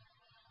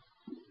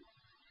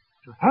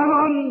to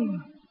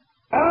heaven,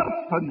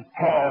 earth, and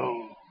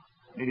hell,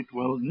 it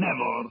will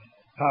never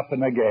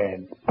happen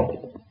again.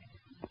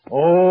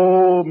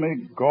 Oh, may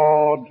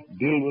God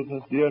deal with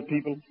us, dear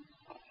people.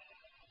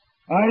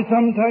 I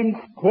sometimes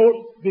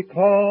quote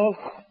because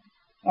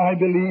I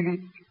believe it.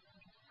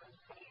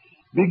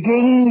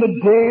 Begin the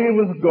day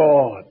with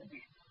God.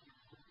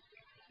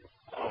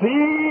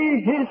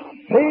 See His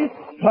face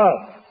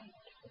first.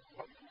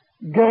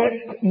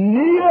 Get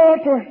near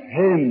to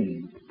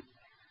Him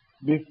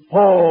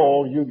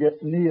before you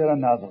get near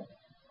another.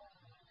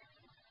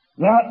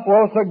 That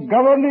was a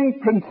governing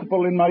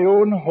principle in my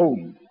own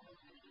home.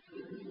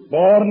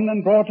 Born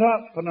and brought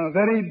up on a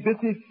very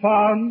busy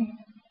farm,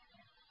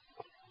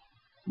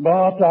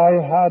 but I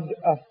had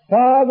a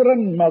father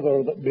and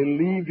mother that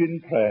believed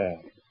in prayer.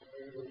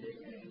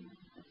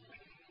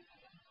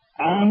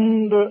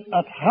 And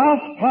at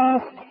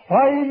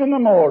 5:30 in the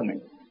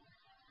morning,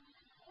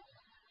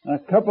 a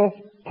cup of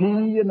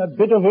tea and a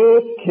bit of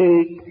oat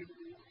cake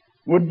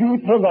would be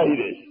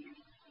provided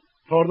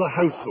for the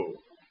household.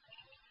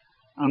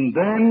 And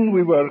then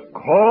we were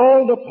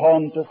called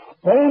upon to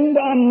spend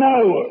an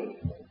hour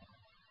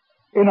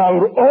in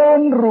our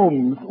own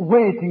rooms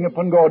waiting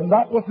upon God. And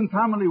that wasn't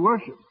family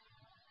worship.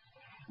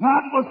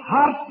 That was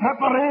heart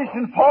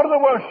preparation for the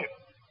worship.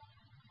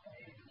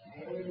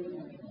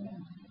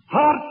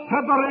 Heart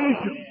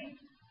preparation.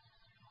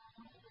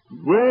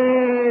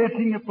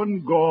 Waiting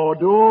upon God.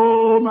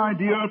 Oh, my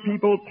dear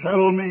people,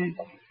 tell me,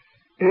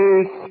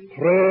 is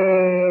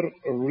prayer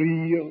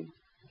real?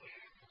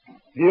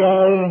 Here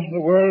are the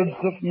words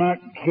of Mark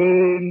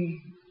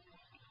Twain.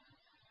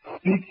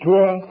 Speak to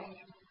us.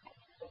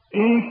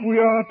 If we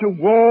are to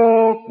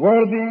walk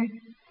worthy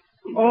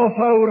of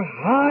our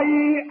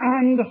high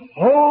and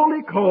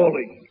holy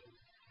calling,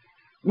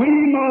 we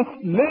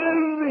must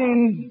live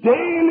in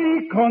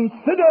daily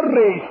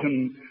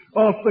consideration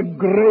of the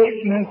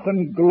greatness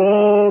and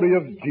glory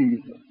of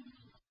Jesus.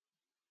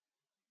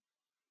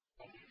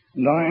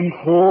 And I am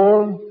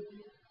sure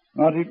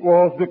that it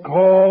was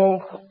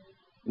because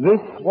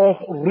this was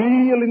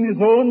real in his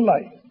own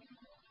life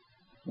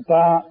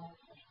that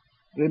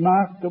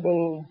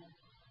remarkable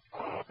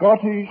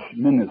Scottish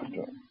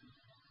minister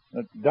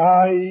that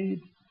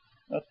died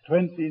at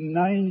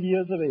 29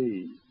 years of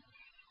age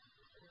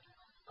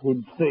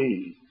could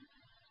say,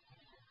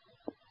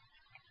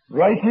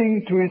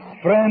 writing to his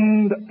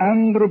friend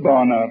Andrew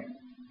Bonner,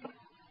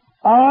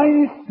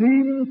 I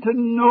seem to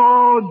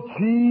know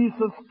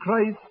Jesus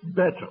Christ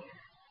better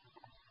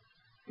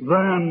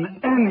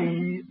than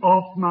any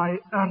of my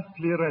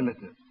earthly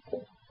relatives.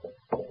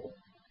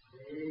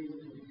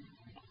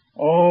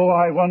 Oh,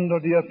 I wonder,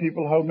 dear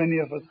people, how many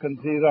of us can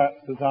say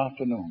that this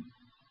afternoon.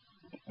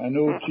 I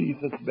know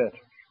Jesus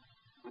better.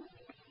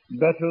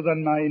 Better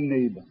than my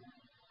neighbor.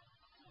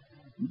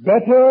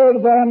 Better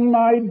than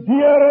my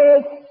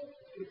dearest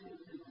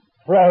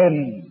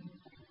friend.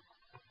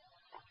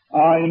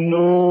 I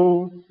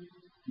know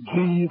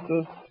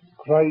Jesus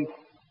Christ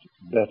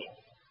better.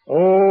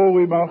 Oh,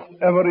 we must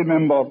ever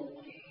remember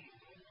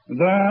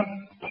that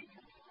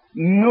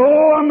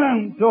no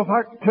amount of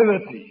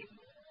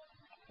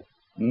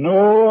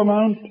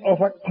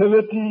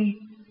activity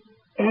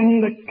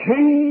in the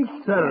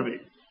King's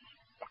service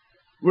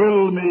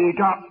will make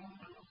up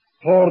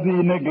for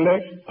the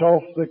neglect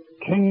of the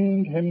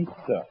King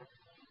himself.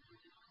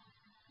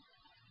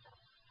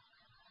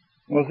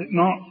 Was it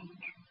not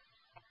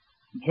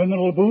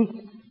General Booth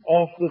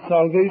of the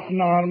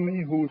Salvation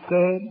Army who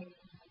said,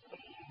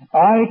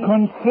 "I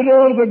consider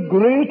the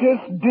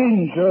greatest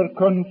danger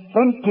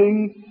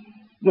confronting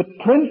the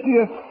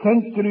 20th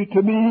century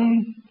to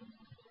be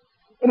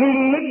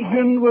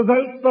religion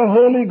without the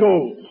Holy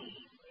Ghost,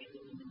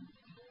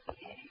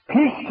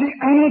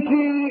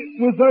 Christianity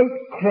without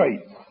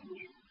Christ,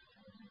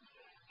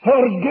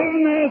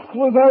 forgiveness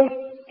without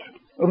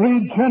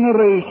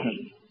regeneration,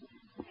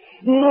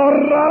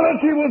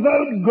 morality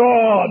without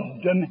God,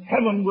 and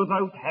heaven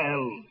without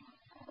hell."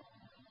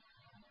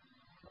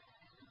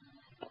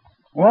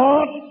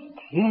 What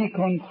he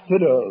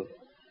considers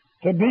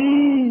to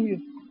be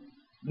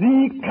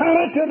the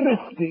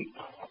characteristics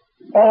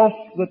of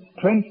the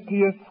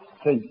 20th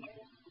century.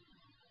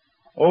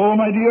 Oh,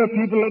 my dear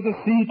people, let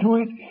us see to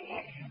it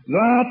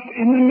that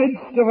in the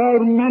midst of our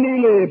many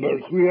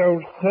labors we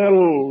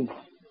ourselves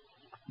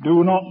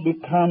do not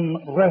become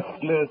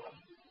restless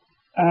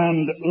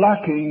and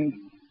lacking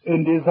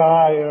in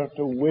desire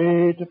to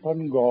wait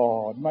upon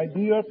God. My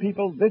dear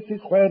people, this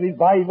is where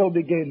revival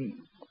begins.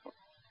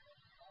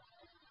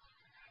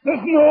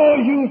 There's no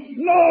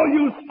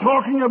use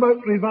talking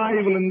about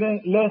revival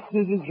unless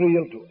this is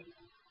real to us.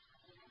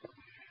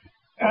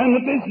 And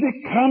that this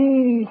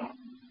becomes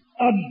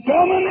a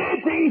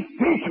dominating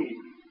feature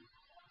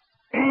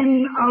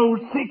in our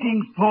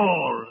seeking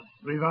for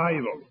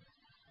revival.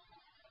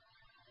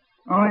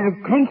 I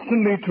have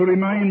constantly to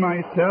remind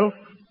myself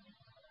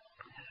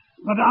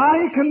that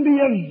I can be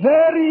a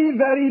very,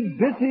 very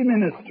busy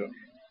minister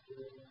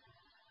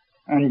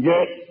and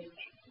yet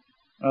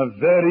a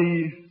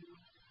very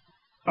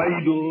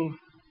idle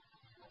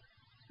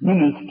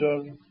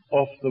minister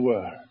of the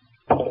Word.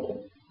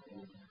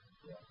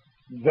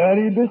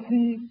 Very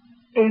busy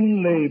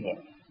in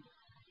labor,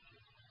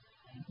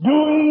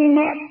 doing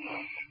much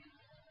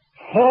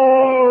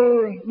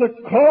for the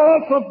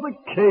cause of the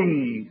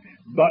King,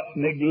 but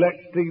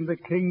neglecting the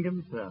King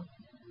himself.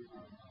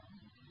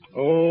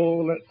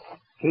 Oh, let's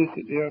face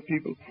it, dear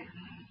people.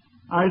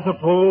 I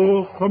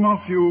suppose some of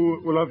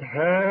you will have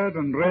heard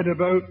and read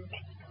about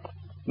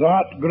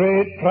that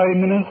great Prime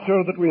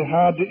Minister that we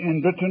had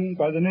in Britain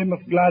by the name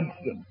of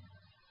Gladstone.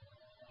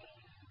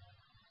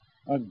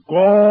 A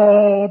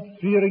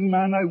God-fearing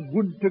man. I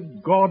would to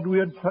God we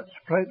had such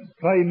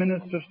Prime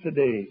Ministers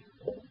today.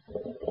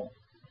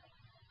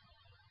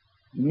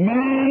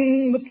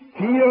 Men that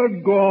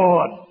feared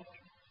God.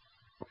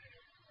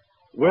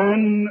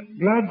 When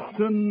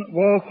Gladstone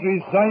was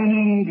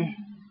resigning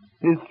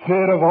his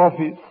chair of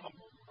office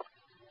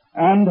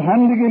and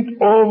handing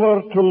it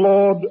over to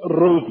Lord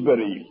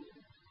Rosebery,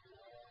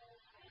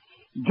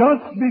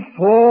 just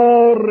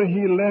before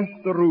he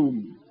left the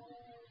room,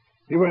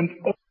 he went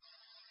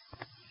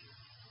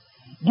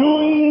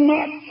doing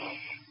much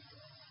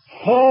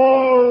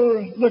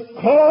for the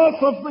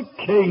cause of the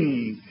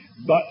King,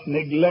 but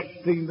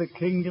neglecting the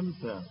King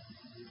himself.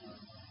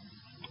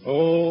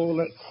 Oh,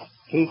 let's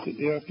face it,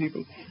 dear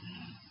people.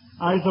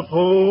 I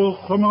suppose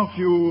some of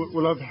you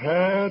will have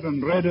heard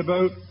and read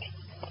about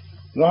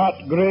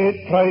that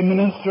great Prime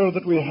Minister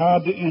that we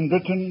had in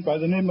Britain by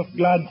the name of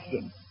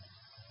Gladstone.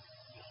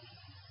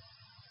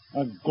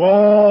 A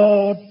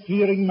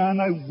God-fearing man.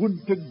 I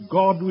would to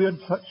God we had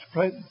such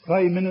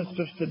Prime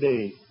Ministers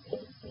today.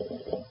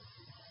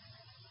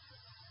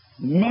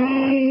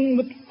 Men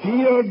that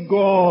feared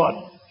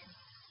God.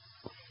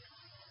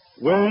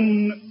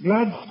 When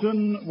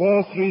Gladstone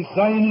was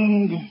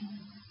resigning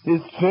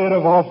his chair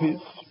of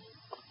office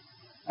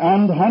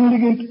and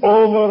handing it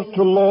over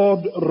to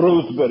Lord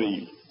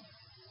Rosebery,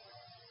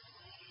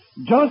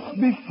 just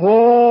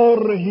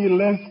before he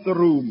left the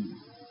room,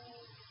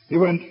 he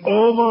went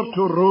over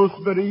to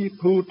Rosebery,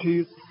 put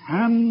his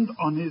hand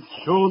on his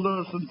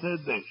shoulders and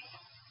said this: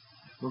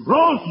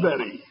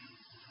 "Rosebery,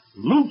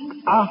 look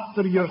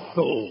after your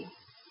soul."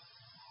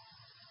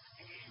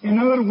 In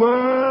other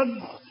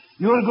words,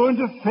 you are going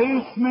to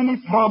face many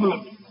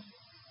problems,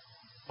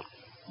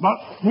 but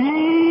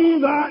see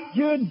that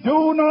you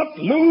do not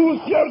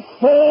lose your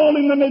soul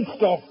in the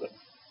midst of them.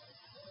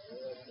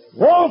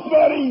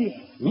 Rosebery,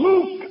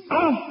 look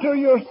after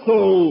your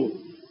soul.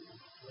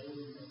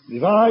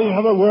 If I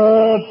have a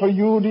word for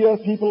you, dear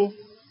people,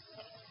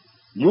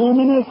 you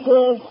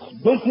ministers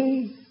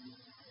busy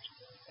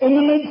in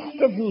the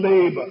midst of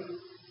labor,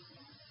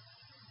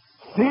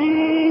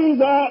 see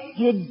that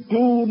you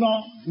do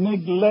not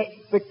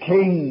neglect the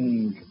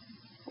King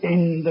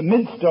in the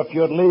midst of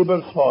your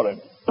labors for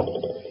him.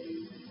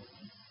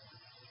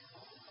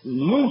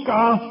 Look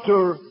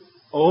after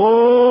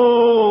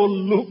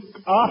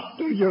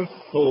your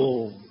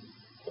soul.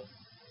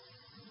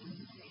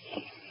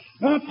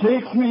 That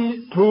takes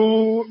me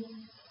to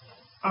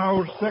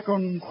our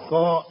second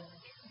thought,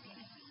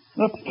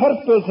 the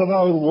purpose of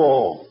our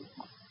walk.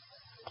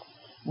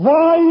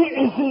 Why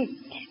is it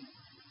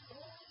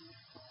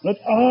that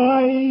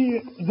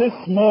I,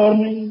 this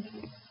morning,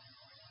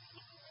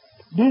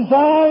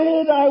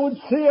 desired, I would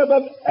say,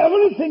 above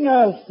everything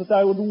else, that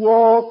I would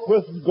walk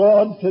with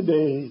God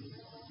today?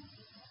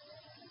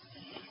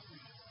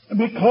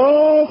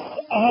 because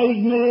I've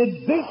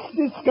made this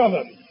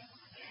discovery,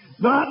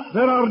 that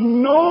there are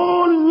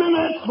no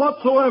limits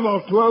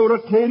whatsoever to our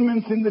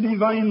attainments in the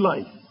divine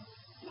life.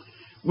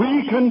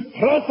 We can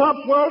press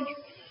upward,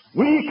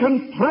 we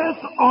can press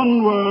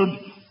onward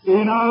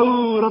in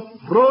our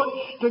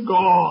approach to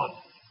God,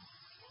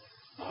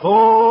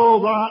 so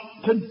that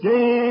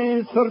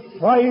today's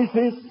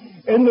surprises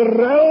in the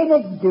realm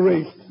of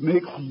grace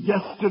makes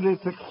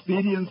yesterday's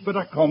experience but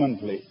a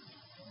commonplace.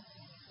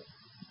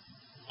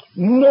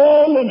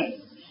 No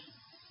limits.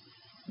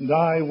 And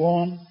I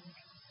want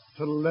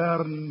to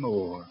learn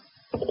more.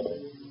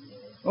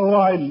 Oh,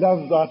 I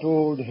love that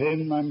old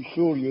hymn. I'm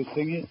sure you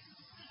sing it.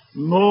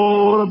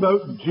 More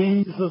about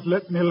Jesus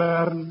let me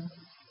learn.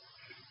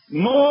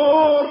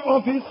 More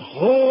of His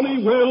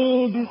holy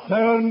will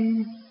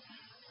discern.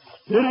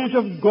 Spirit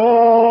of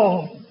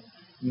God,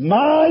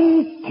 my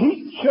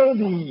teacher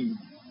thee,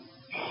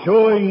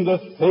 showing the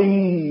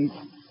things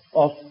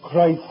of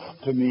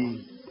Christ to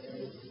me.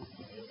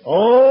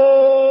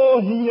 Oh,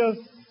 He is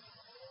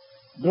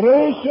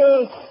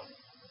gracious,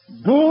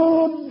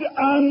 good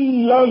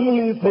and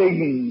lovely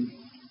things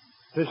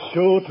to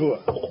show to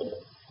us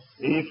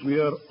if we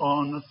are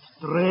on a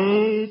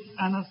straight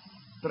and a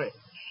stretch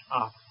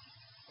up.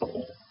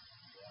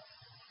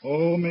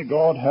 Oh, may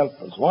God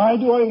help us. Why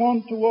do I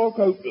want to walk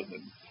out with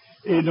Him?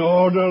 In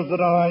order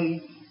that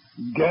I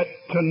get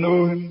to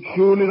know Him.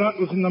 Surely that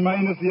was in the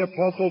mind of the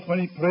apostles when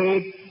he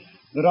prayed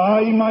that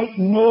I might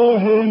know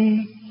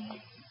Him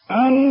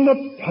and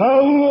the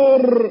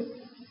power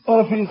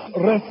of His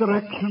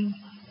resurrection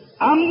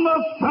and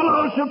the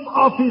fellowship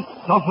of His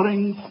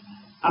sufferings,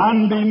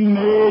 and be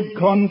made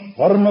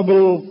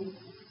conformable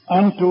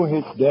unto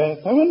His death.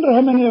 I wonder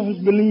how many of us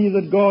believe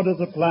that God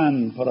has a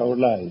plan for our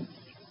lives.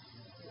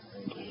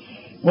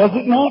 Was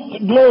it not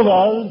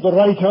Glover, the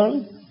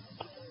writer,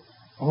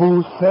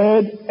 who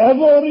said,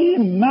 every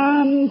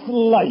man's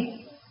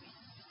life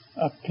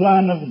a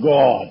plan of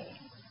God?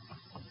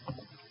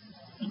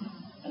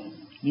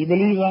 Do you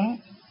believe that?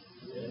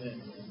 Yes.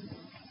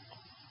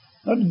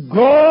 That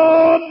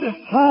God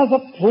has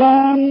a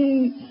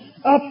plan,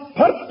 a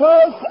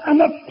purpose,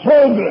 and a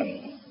program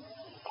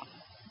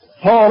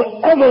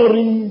for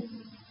every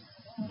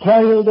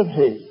child of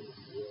His.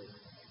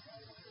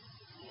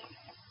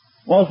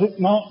 Was it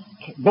not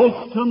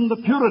Boston the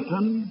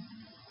Puritan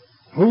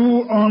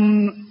who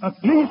on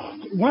at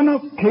least one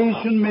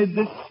occasion made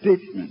this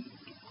statement,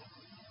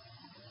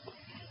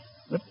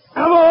 that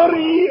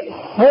every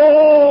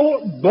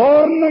soul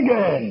born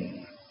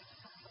again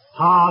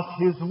has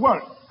his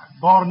work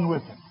born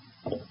with him.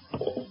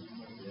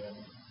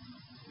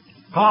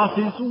 Has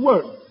his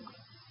work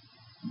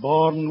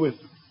born with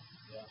him.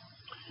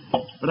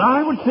 But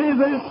I would say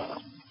this,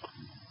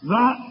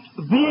 that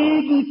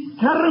the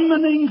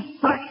determining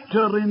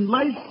factor in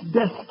life's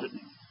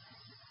destiny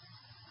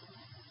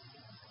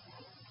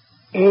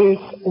is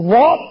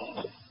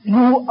what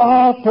you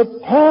are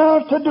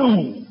prepared to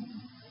do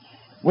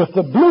with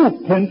the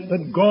blueprint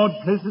that God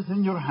places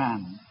in your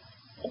hand.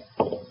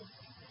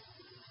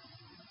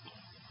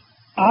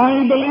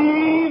 I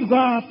believe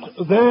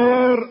that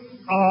there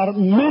are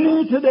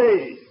many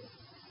today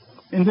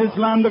in this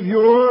land of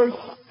yours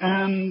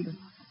and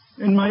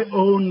in my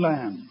own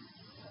land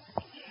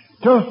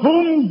to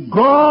whom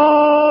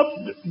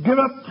God gave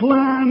a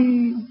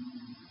plan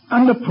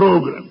and a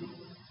program,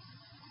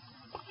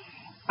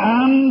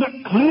 and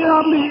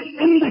clearly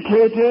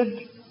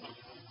indicated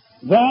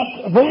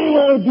that they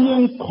were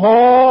being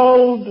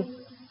called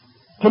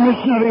to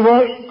missionary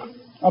work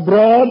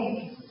abroad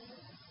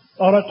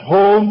or at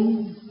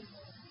home,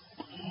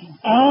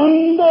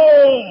 and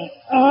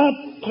at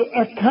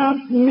a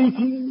camp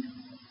meeting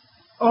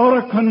or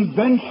a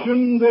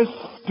convention they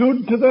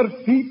stood to their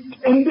feet,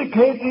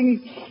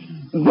 indicating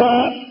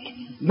that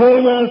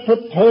they were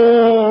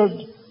prepared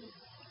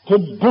to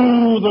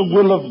do the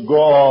will of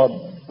God.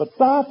 But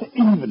that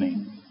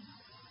evening,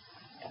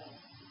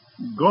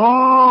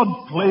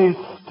 God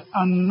placed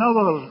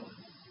another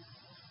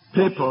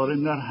paper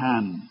in their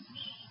hands.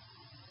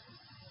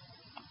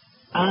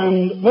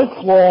 And this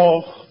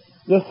was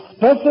the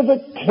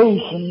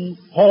specification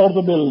for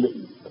the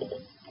building.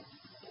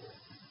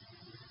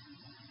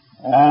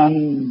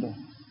 And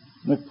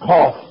the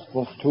cost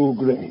was too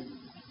great.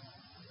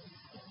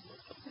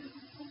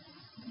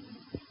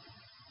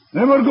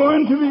 They were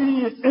going to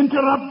be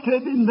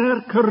interrupted in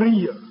their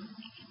career.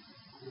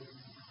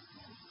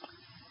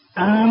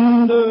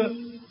 And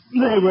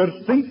they were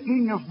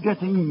thinking of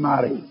getting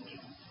married.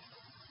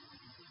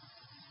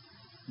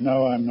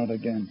 No, I'm not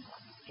against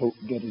folk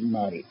getting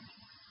married.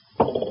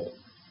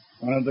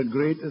 One of the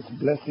greatest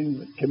blessings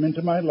that came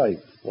into my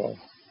life was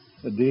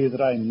the day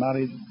that I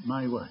married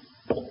my wife.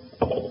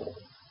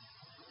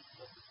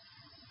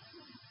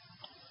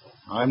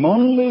 I'm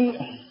only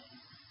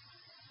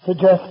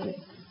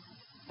suggesting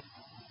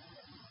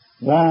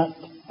that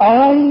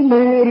I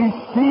may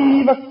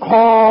receive a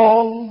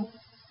call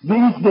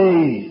these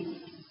days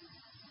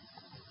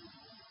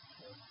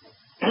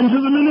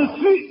into the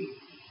ministry,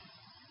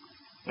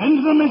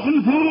 into the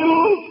mission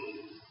field,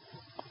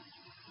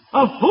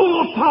 a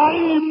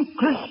full-time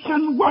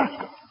Christian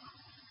worker.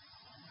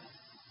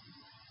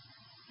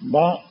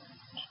 But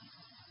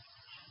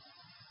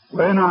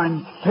when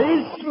I'm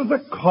faced with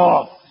the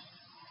cost,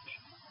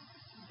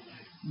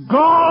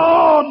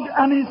 God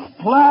and His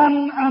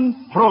plan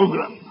and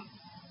program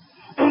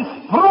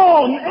is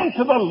thrown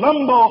into the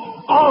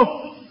limbo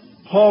of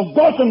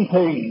forgotten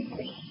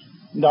things,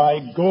 and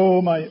I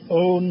go my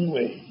own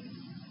way.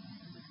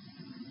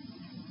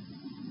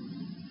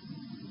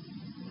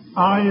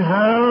 I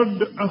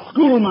heard a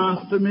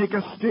schoolmaster make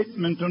a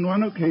statement on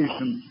one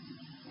occasion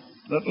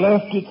that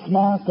left its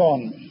mark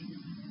on me.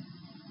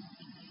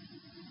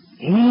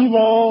 He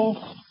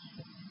was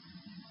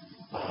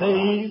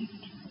saved,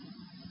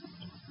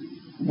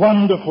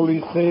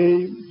 wonderfully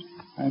saved.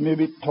 I may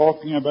be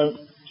talking about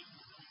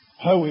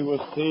how he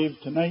was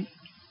saved tonight.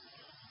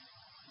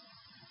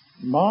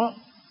 But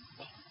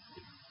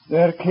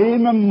there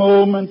came a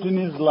moment in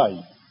his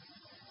life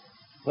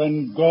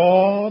when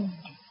God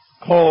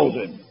called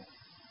him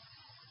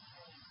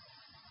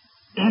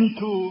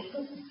into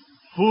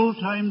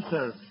full-time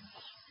service.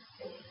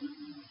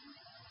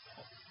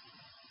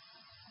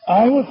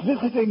 I was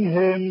visiting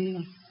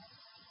him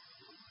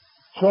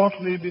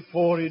shortly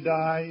before he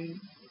died,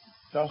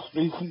 just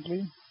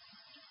recently,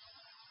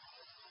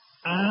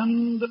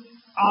 and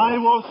I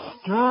was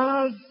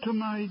stirred to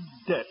my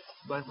depths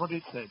by what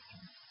he said.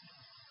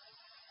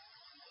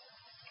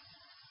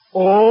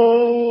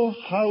 Oh,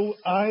 how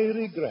I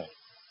regret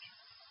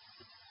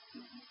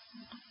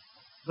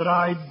that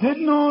I did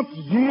not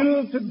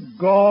yield to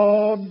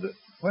God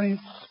when He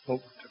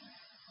spoke to me.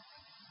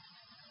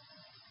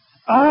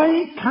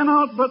 I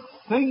cannot but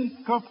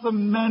think of the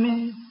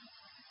many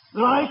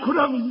that I could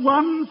have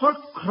won for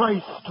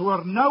Christ who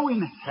are now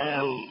in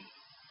hell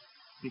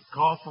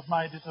because of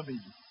my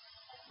disobedience.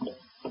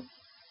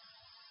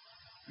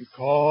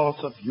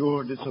 Because of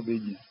your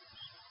disobedience.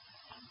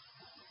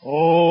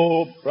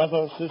 Oh,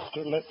 brother,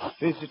 sister, let's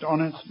face it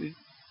honestly.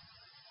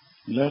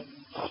 Let's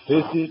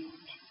face it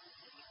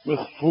with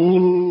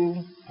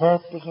full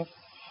purpose of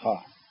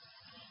heart.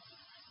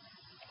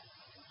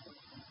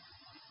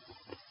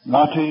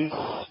 That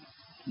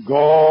is,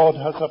 God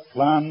has a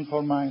plan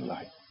for my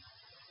life.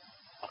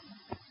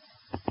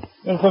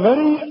 There's a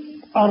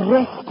very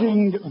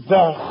arresting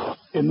verse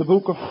in the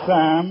book of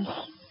Psalms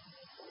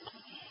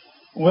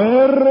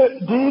where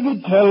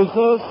David tells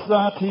us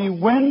that he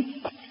went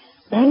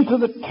into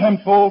the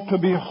temple to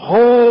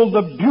behold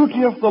the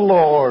beauty of the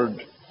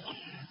Lord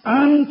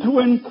and to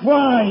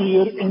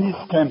inquire in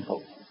His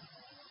temple.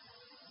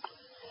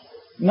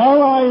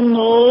 Now I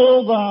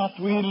know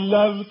that we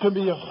love to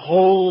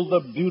behold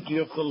the beauty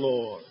of the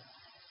Lord.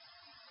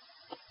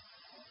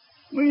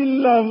 We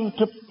love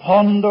to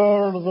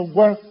ponder the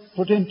work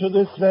put into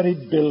this very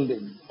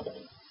building.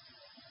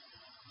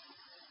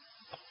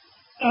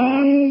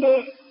 And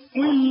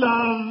we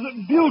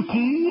love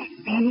beauty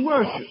in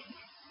worship.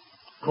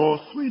 Of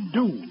course we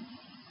do.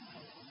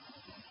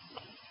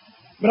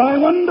 But I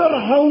wonder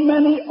how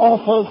many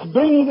of us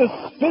bring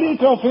the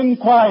spirit of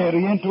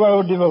inquiry into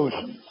our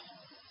devotions.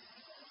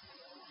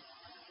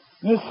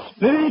 The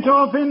spirit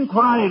of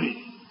inquiry.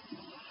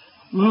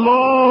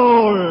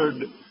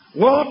 Lord,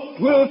 what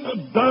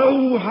wilt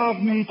thou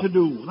have me to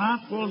do?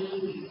 That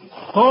was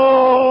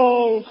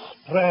Saul's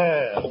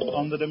prayer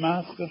on the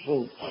Damascus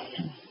road.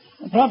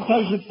 And perhaps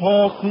I should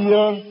pause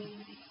here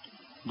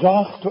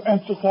just to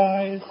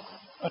emphasize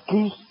a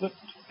truth that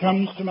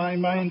comes to my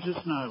mind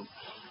just now.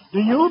 Do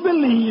you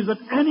believe that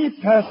any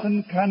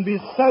person can be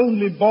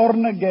soundly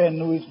born again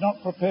who is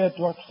not prepared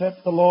to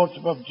accept the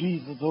Lordship of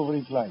Jesus over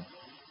his life?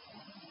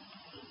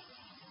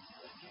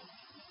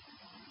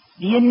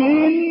 Do you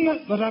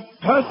mean that a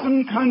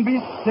person can be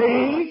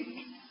saved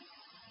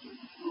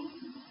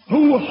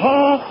who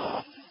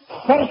has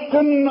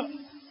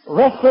certain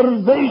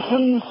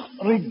reservations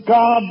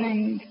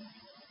regarding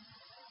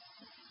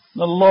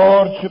the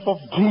Lordship of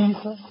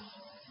Jesus?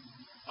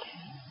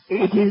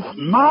 It is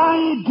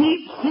my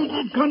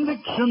deep-seated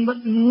conviction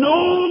that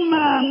no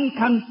man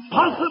can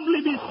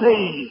possibly be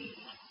saved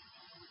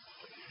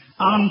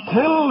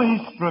until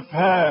he's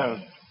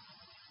prepared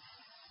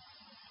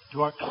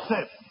to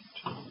accept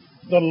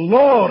the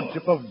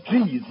Lordship of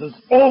Jesus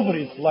over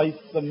his life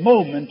the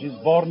moment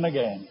he's born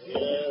again.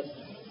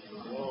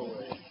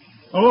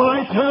 Oh,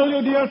 I tell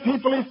you, dear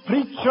people, if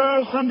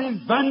preachers and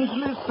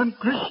evangelists and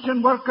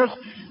Christian workers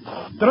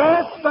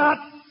stress that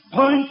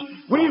point,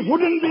 we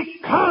wouldn't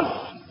be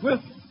cussed with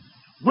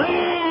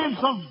waves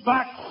of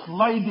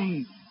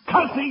backsliding,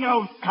 cussing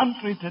out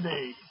country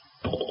today.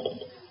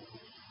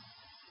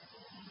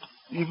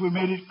 If we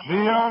made it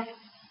clear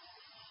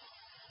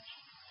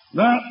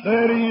that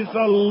there is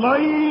a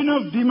line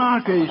of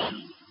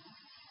demarcation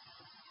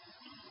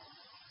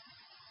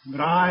that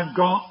I've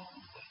got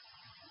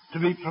to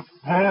be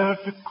prepared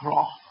to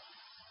cross.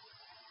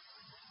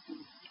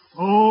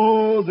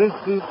 Oh, this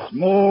is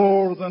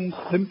more than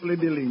simply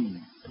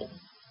believe.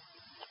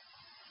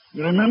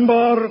 You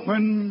remember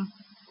when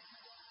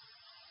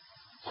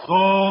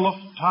Saul of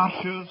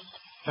Tarsus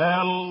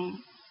fell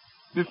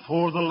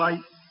before the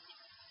light?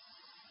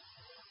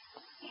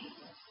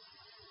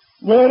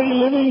 Were he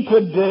living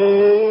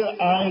today,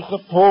 I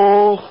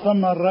suppose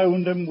some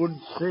around him would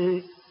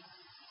say,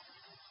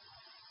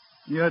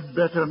 you had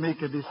better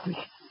make a decision.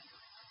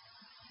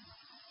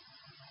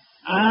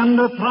 And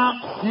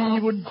perhaps he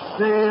would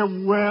say,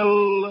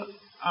 well,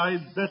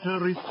 I'd better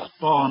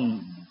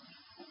respond.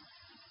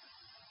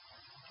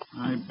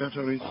 I'd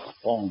better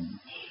respond.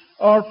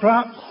 Or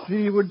perhaps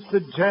he would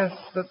suggest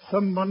that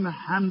someone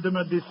hand him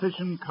a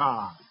decision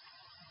card.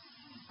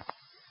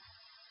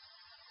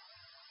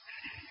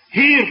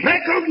 He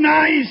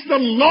recognized the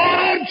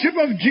lordship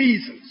of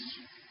Jesus.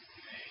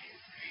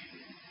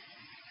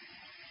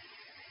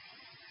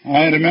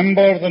 I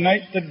remember the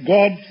night that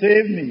God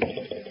saved me.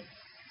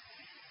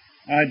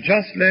 I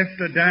just left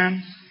a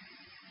dance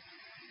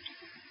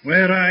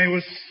where I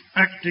was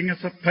acting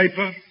as a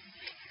piper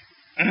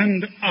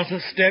and as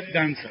a step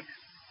dancer.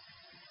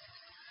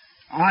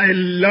 I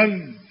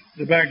loved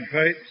the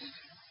bagpipes,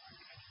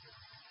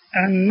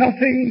 and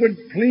nothing would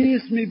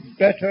please me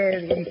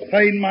better than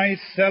find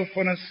myself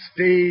on a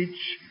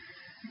stage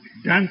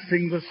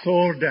dancing the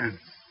sword dance.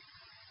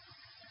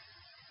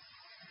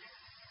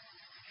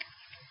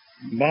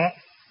 But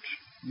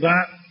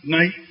that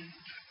night,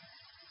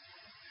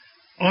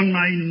 on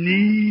my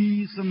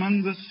knees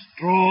among the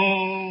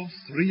straw,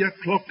 3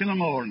 o'clock in the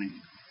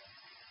morning,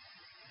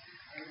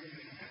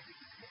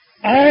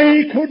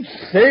 I could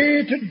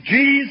say to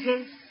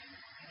Jesus,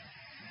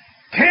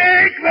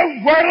 take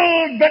the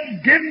world,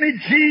 but give me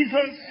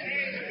Jesus.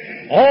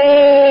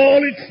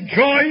 All its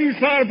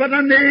joys are but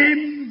a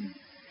name,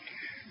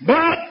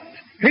 but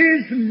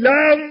His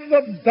love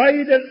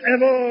abideth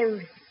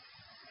ever,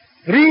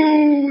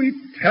 through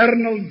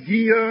eternal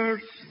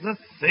years the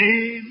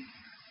same.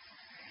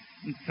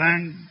 And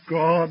thank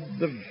God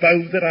the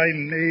vow that I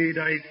made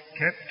I've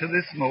kept to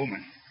this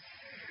moment.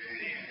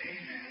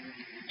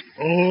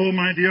 Oh,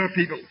 my dear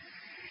people,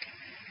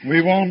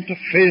 we want to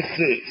face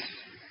this.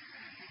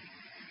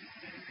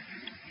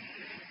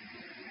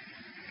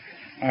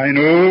 I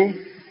know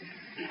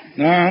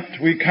that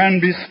we can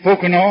be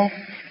spoken of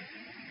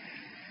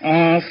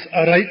as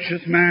a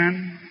righteous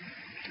man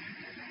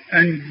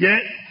and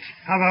yet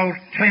have our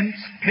tents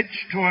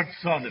pitched towards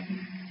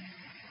Sodom.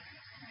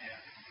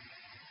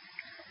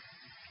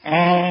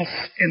 As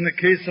in the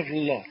case of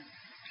Lot,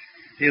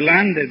 he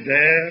landed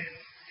there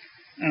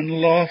and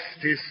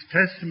lost his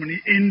testimony.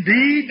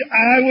 Indeed,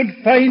 I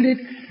would find it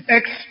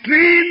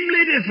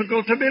extremely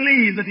difficult to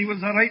believe that he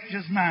was a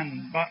righteous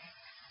man, but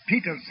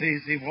Peter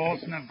says he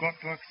was, and I've got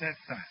to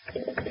accept that.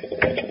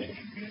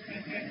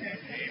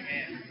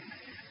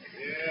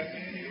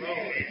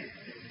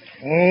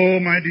 Oh,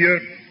 my dear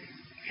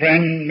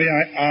friend, may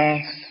I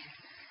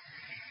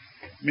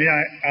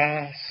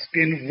ask,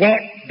 in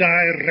what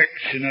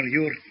direction are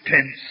your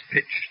tents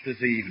pitched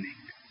this evening?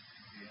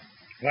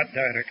 What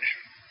direction?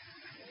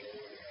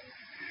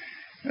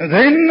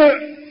 Then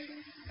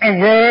a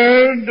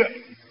word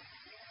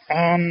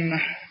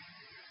on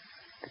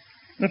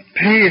the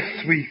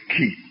pace we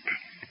keep.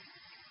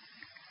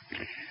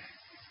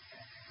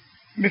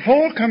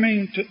 Before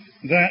coming to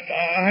that,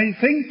 I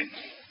think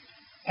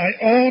I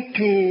ought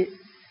to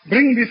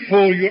bring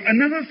before you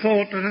another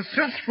thought that has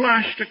just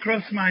flashed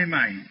across my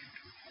mind.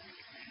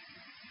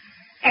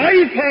 I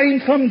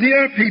find some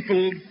dear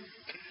people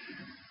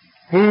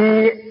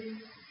who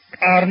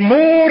are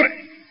more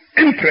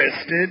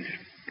interested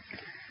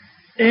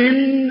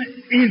in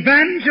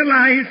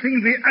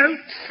evangelizing the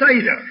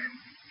outsider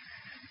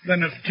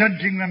than of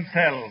judging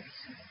themselves.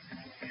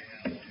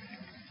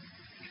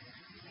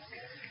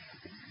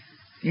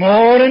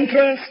 More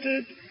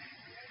interested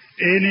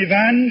in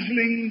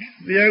evangeling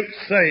the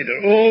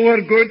outsider. Oh,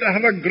 we're going to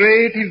have a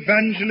great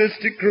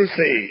evangelistic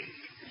crusade.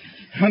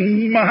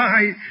 And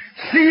my,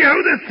 see how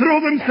they throw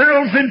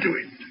themselves into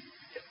it.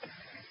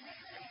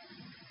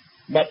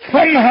 But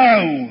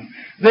somehow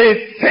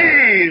they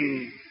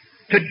fail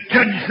to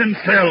judge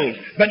themselves.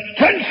 But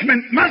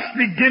judgment must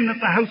begin at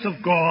the house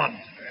of God.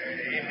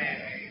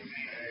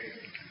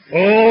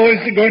 Oh,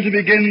 is it going to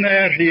begin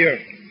there here?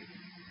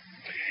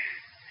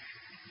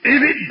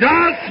 If it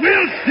does,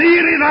 we'll see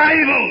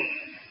revival.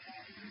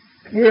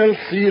 We'll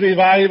see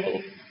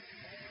revival.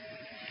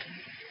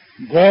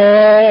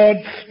 God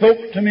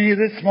spoke to me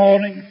this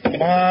morning.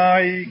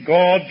 My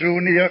God drew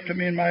near to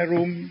me in my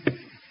room.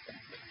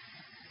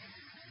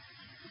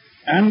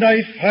 And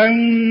I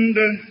found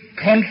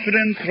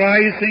confidence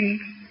rising,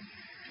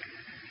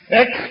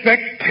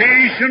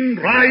 expectation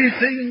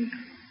rising,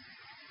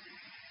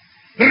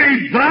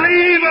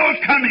 revival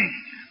coming.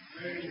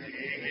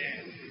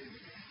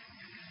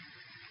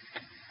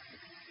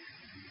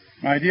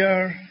 My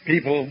dear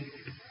people,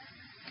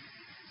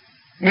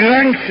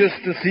 we're anxious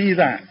to see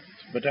that,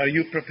 but are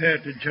you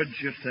prepared to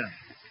judge yourself?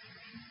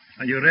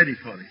 Are you ready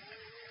for it?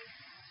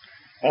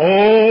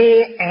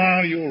 Oh,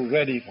 are you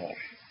ready for it?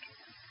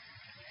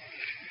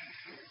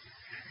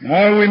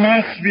 Now we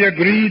must be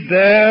agreed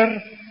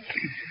there,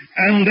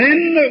 and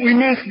then we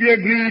must be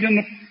agreed on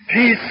the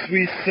pace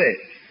we set.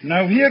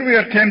 Now here we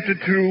are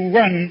tempted to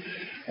one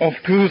of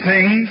two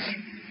things: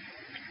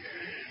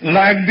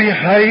 lag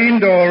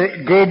behind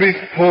or go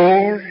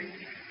before.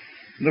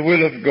 the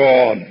will of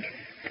God.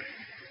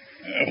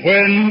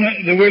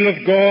 When the will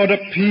of God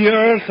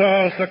appears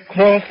as a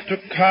cross to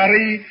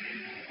carry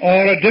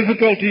or a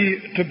difficulty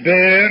to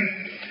bear,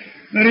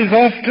 there is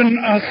often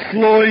a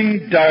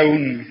slowing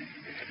down,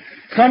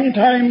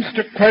 sometimes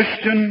to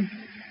question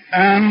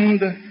and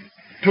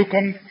to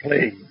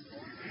complain.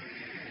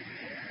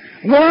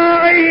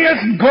 Why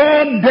has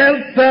God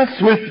dealt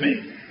thus with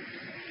me?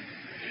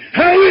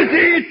 How is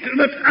it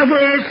that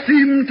others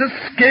seem to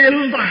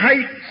scale the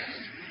heights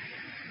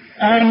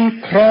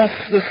and cross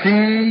the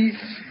seas?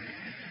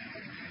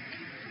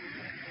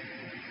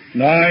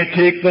 Now I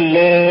take the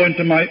law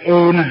into my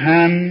own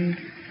hand,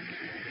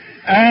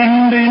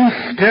 and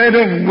instead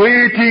of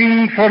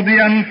waiting for the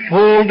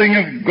unfolding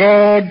of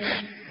God's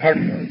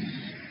purpose,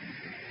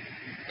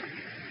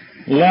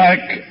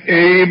 like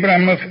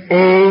Abraham of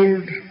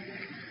old,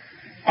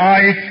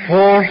 I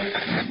force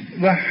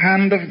the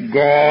hand of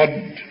God,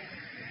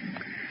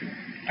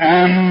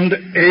 and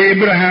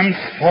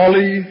Abraham's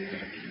folly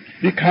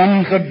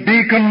becomes a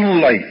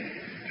beacon light.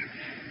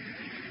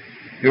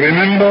 You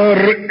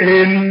remember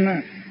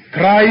in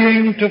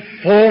trying to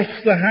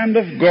force the hand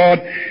of God,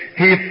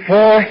 he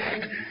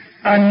forced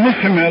an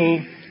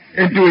Ishmael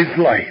into his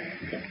life.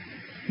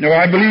 Now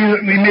I believe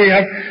that we may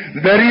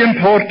have very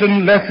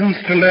important lessons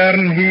to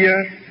learn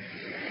here.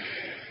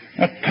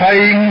 At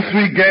times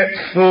we get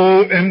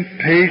so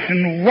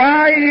impatient.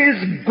 Why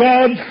is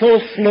God so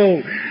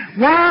slow?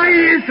 Why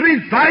is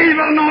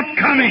revival not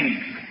coming?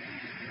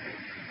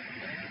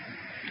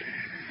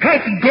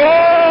 Has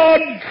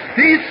God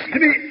ceased to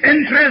be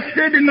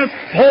interested in the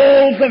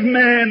souls of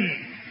men?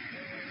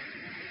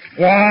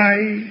 Why?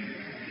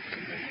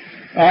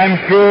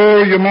 I'm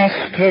sure you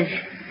must have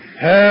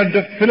heard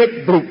of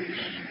Philip Brooks,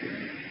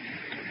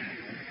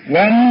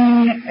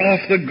 one of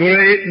the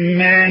great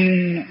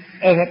men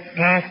of a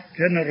past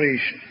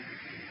generation.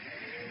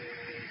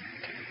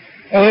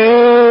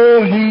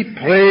 Oh, he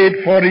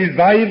prayed for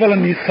revival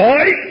and he saw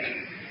it.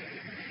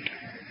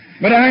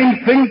 But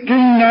I'm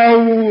thinking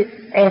now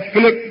of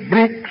Philip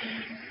Brooks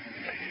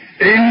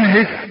in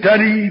his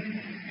study,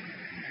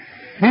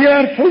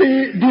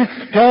 fearfully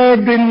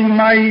disturbed in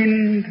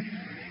mind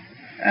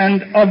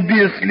and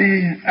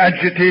obviously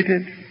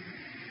agitated.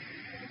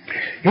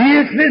 He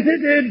is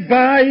visited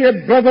by a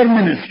brother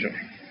minister,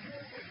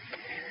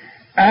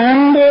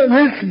 and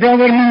this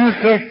brother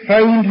minister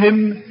found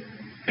him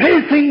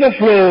pacing the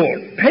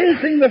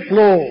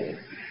floor,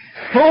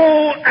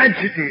 so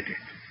agitated.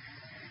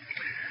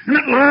 And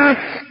at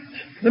last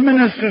the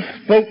minister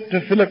spoke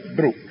to Philip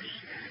Brooks.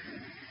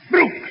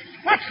 Brooks,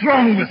 what's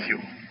wrong with you?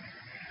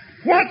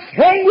 What's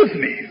wrong with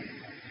me?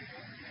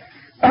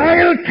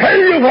 I'll tell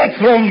you what's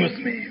wrong with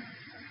me.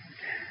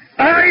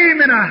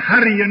 I'm in a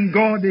hurry and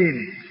God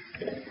ain't.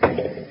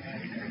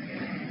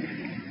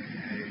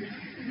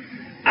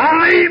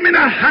 I'm in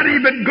a hurry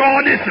but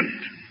God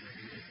isn't.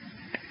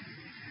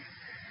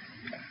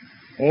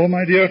 Oh,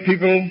 my dear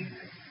people,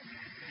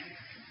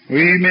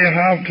 we may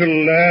have to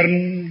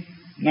learn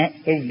not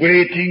the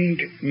waiting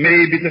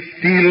may be the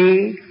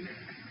field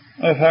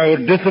of our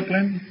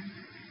discipline.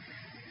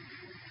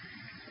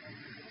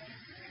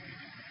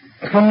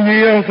 Some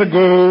years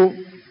ago,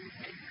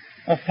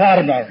 a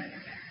farmer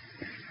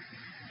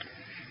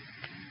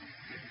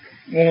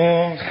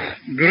was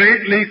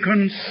greatly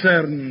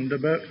concerned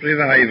about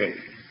revival.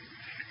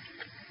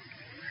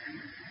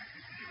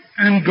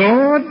 And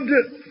God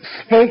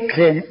spoke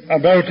to him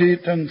about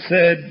it and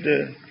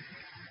said,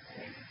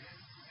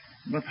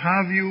 but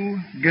have you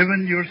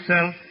given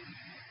yourself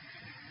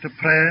to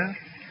prayer?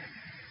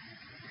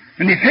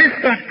 And he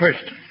faced that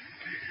question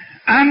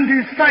and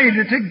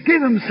decided to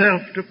give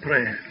himself to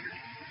prayer.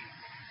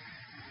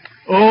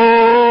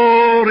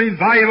 Oh,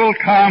 revival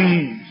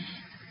comes.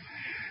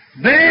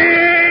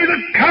 They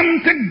that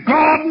come to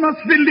God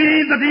must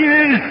believe that He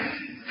is,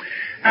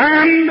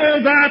 and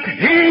that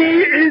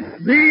He is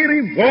the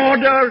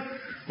rewarder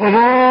of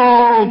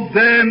all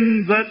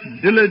them that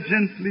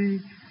diligently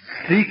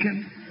seek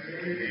Him.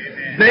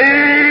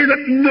 They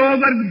that know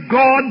that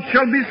God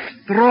shall be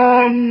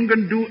strong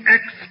and do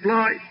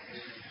exploits.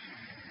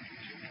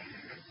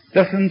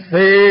 Doesn't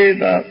say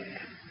that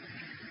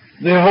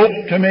they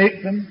hope to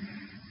make them,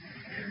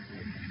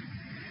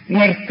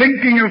 nor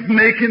thinking of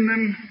making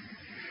them.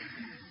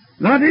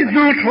 That is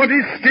not what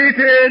is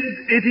stated.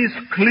 It is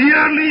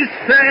clearly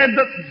said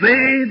that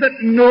they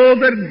that know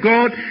their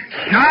God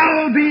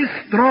shall be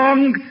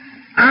strong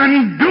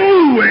and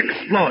do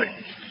exploits.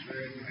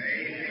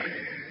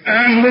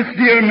 And this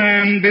dear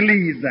man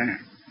believed that.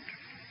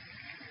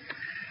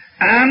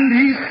 And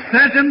he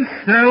set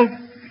himself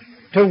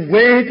to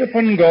wait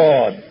upon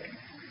God.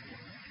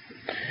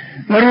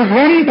 There was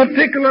one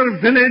particular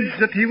village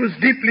that he was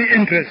deeply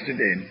interested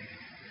in.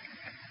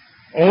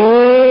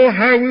 Oh,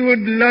 how we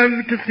would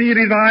love to see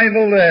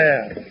revival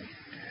there,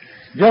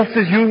 just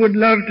as you would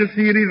love to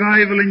see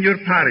revival in your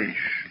parish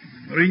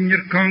or in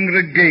your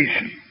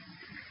congregation.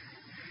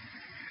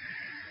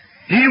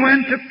 He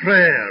went to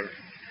prayer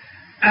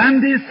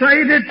and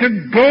decided to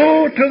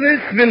go to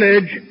this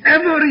village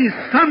every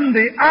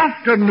Sunday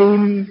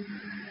afternoon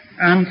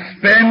and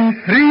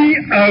spend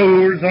 3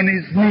 hours on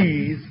his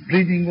knees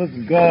pleading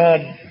with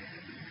God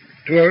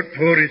to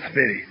outpour his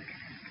Spirit.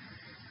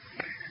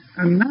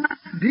 And that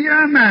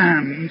dear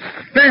man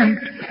spent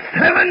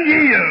 7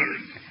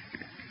 years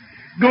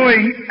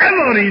going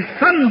every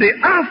Sunday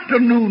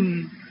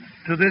afternoon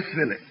to this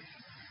village.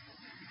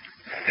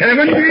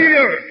 7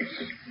 years.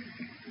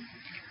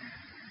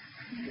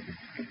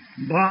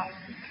 But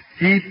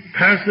he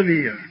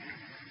persevered.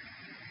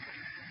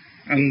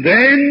 And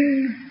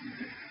then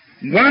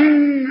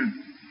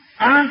one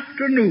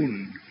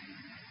afternoon,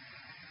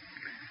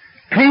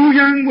 2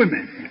 young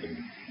women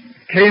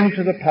came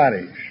to the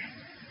parish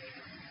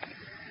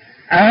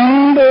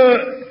and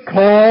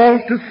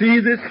called to see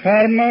this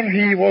farmer.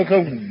 He was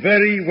a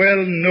very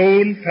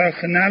well-known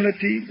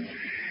personality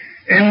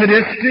in the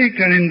district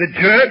and in the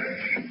church.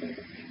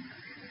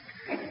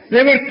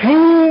 There were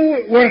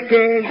 2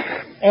 workers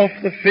of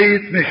the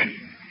faith mission.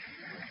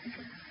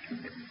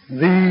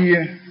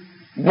 The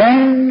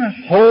One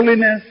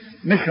Holiness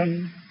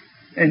Mission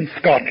in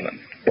Scotland,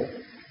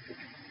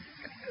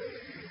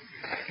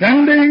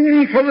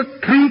 standing for the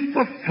truth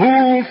of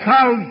full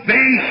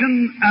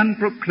salvation and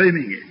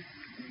proclaiming it.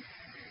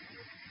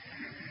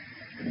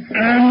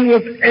 And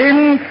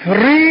within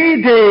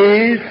 3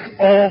 days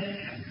of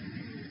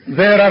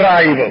their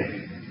arrival,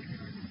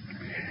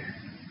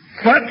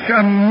 such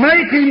a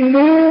mighty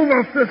move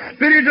of the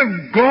Spirit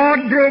of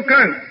God broke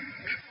out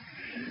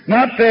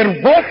that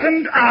there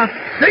wasn't a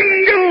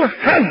single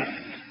house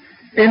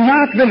in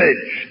that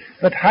village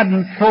that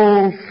hadn't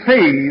souls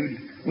saved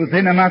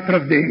within a matter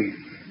of days.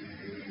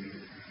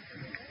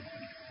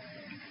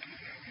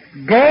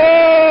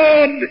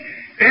 God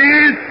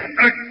is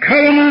a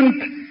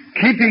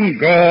covenant-keeping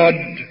God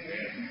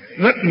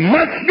that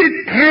must be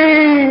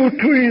true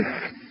to his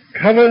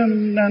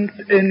covenant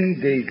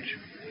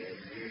engagement.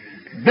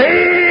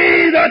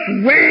 They that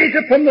wait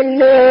upon the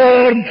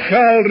Lord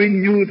shall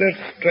renew their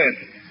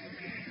strength.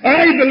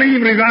 I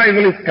believe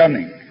revival is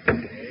coming.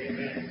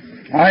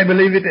 I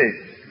believe it is.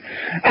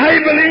 I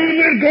believe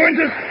we're going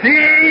to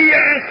see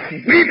a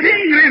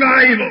sweeping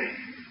revival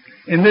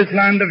in this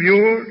land of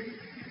yours.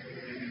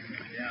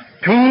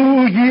 2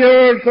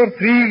 years or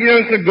 3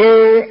 years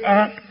ago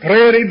at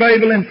Prairie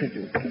Bible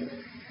Institute,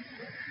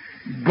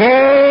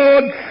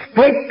 God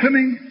spoke to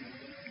me.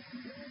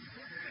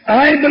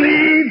 I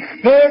believe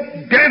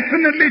spoke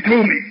definitely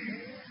to me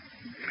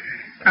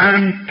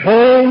and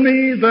told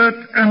me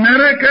that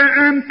America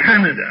and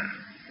Canada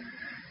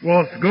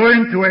was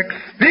going to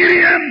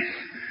experience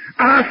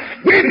a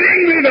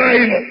sweeping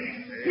revival.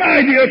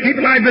 My dear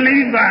people, I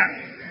believe that.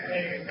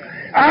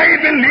 I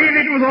believe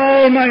it with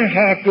all my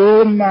heart.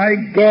 Oh my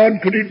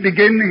God, could it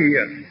begin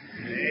here?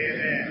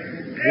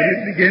 Could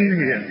it begin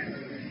here?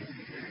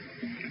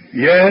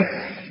 Yes,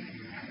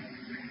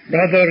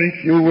 brother,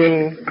 if you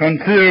will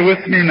consider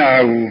with me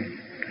now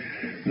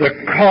the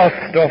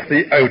cost of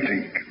the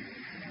outing.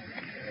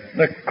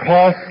 The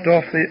cost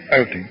of the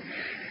outing.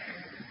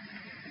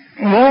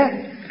 What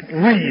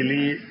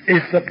really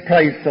is the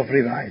price of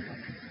revival?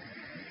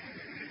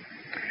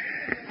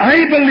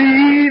 I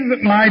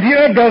believe, my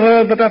dear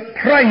brother, that a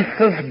price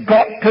has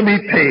got to be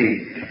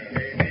paid.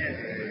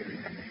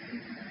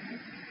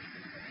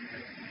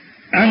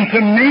 And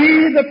to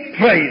me the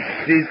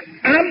price is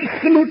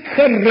absolute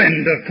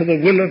surrender to the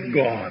will of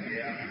God.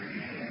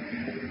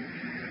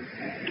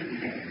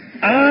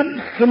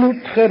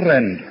 Absolute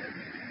surrender.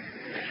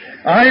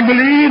 I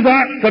believe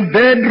that the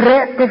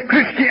bedrock of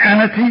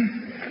Christianity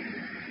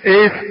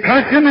is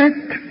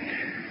passionate,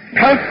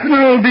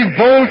 personal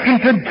devotion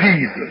to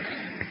Jesus,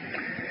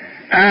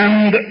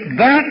 and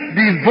that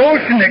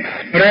devotion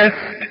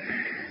expressed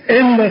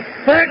in the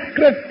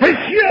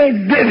sacrificial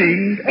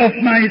giving of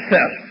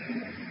myself.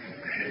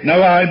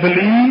 Now I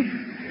believe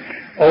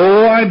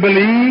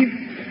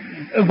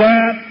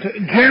that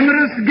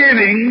generous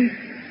giving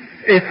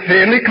is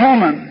fairly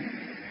common.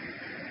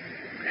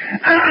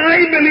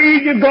 I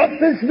believe you got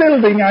this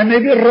building. I may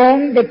be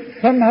wrong, but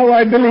somehow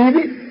I believe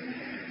it.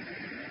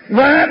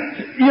 That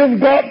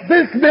you've got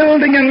this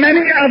building and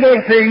many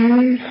other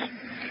things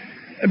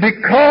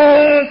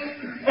because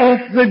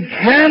of the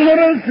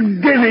generous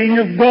giving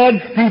of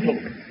God's people.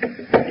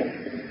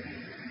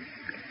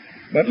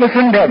 But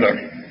listen,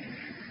 brother,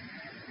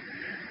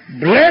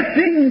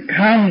 blessing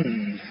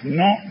comes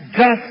not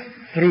just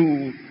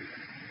through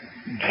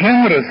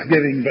generous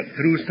giving, but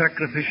through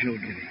sacrificial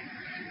giving.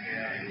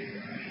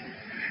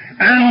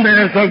 And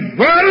there's a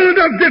world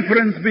of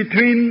difference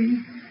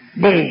between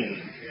both.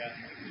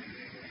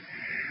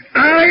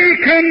 I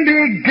can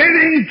be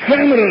giving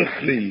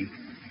generously,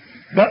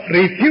 but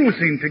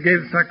refusing to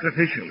give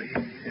sacrificially.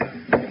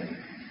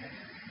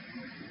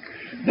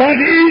 That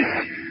is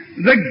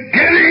the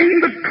giving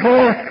the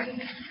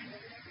costs.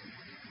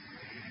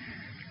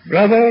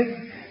 Brother,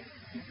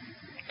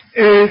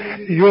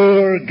 is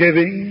your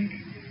giving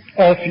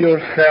of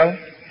yourself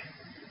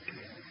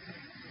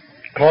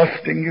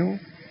costing you?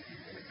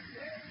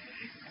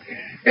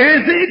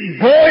 Is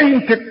it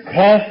going to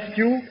cost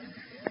you?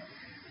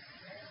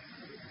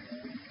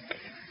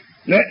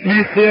 Let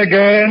me say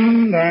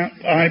again that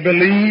I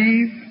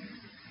believe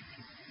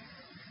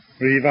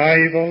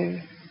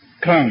revival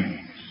comes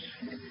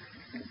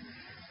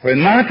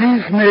when that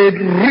is made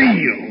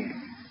real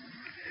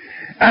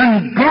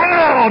and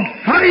God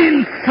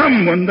finds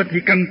someone that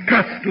He can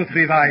trust with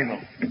revival.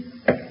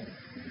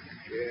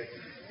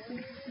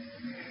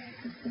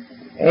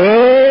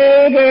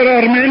 Oh, there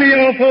are many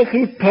of us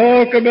who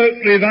talk about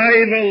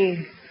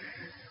revival,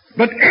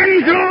 but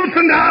angels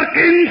and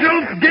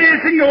archangels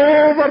gazing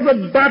over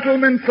the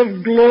battlements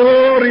of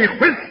glory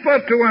whisper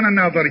to one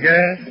another,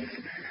 yes,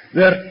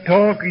 they're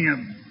talking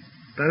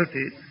about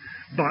it,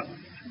 but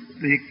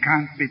they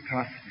can't be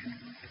trusted.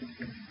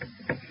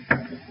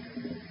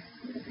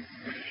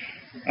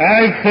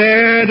 I've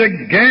said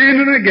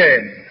again and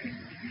again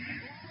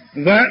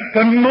that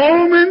the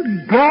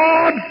moment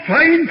God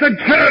finds a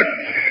church,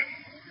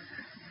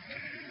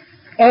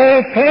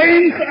 or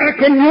finds a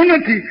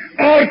community,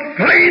 or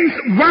finds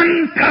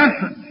one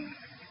person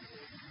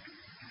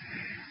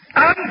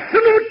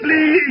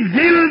absolutely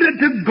yielded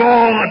to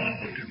God,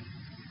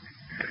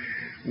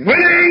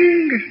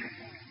 willing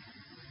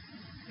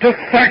to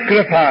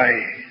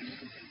sacrifice,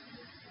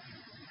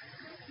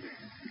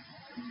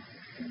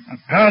 a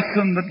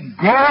person that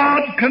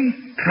God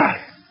can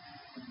trust,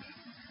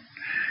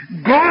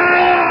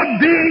 God,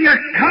 being a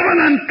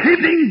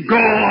covenant-keeping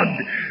God,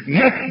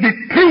 must be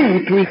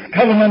true to His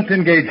covenant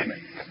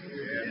engagements.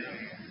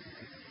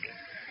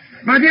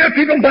 My dear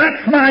people,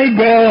 that's my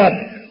God.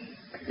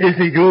 Is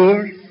He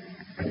yours?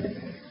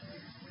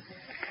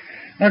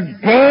 A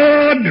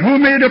God who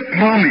made a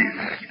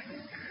promise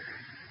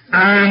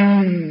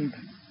and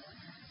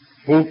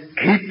who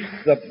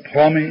keeps the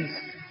promise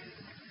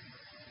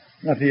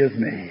that He has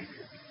made.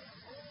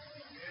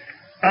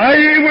 I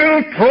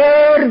will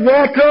pour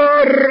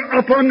water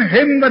upon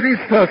him that is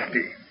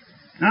thirsty.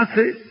 That's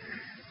it.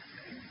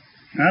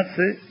 That's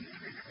it.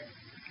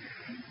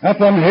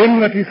 Upon him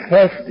that is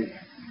thirsty.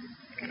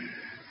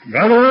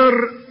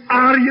 Brother,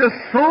 are you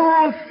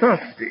so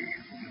thirsty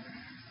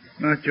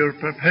that you're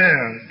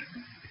prepared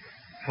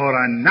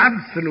for an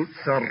absolute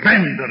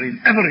surrender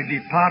in every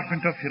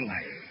department of your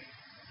life?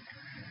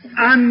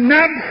 An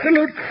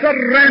absolute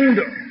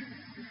surrender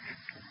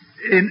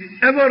in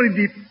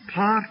every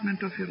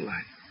department of your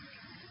life.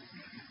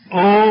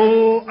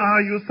 Oh,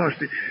 are you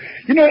thirsty?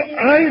 You know,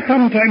 I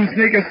sometimes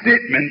make a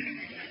statement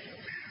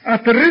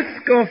at the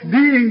risk of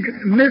being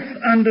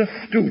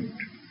misunderstood.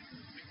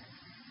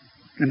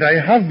 And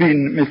I have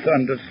been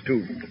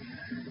misunderstood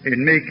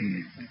in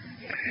making it.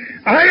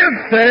 I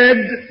have said,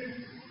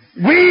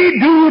 we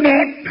do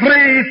not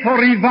pray for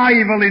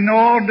revival in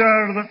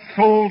order that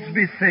souls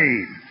be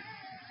saved.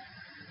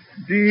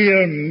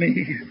 Dear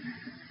me,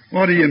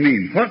 what do you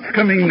mean? What's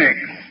coming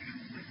next?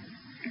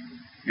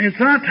 Is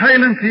that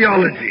Highland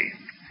theology?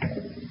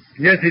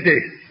 Yes, it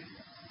is.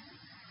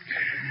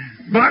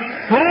 But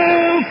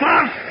souls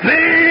are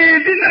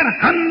saved in their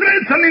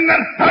hundreds and in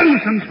their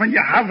thousands when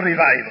you have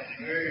revival.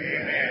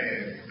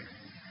 Amen.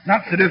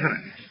 That's the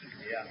difference.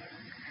 Yeah.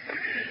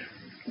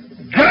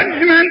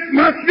 Judgment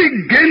must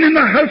begin in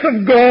the house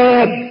of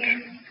God.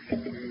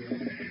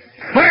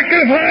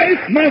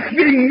 Sacrifice must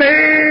be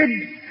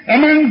made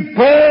among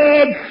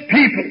God's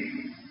people.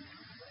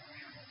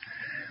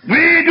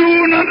 We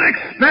do not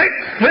expect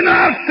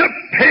sinners to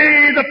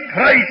pay the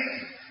price.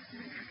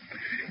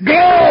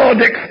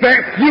 God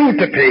expects you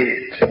to pay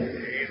it.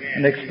 Amen.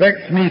 And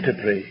expects me to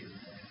pay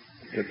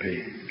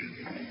it.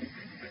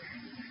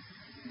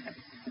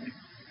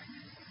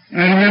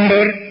 I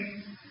remember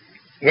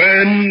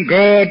when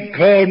God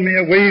called me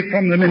away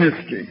from the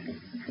ministry,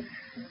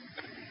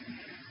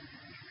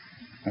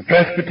 a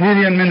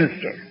Presbyterian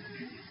minister,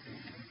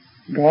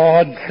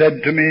 God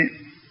said to me,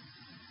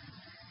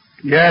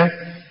 yes,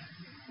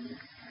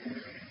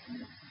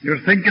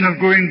 you're thinking of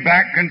going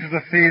back into the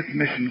faith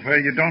mission where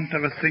you don't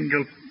have a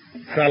single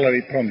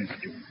salary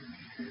promised you.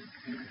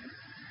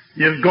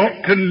 You've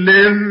got to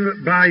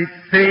live by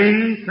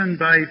faith and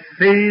by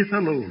faith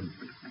alone.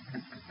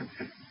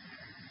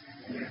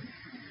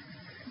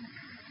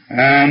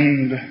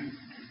 And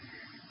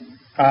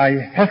I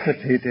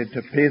hesitated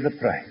to pay the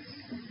price.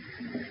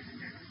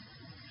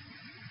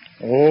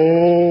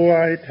 Oh,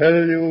 I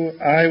tell you,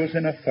 I was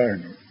in a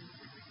furnace.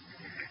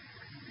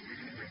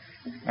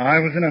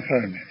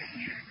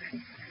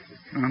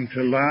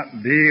 Until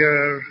that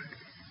dear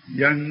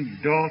young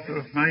daughter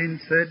of mine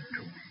said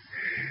to me,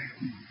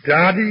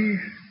 Daddy,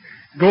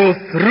 go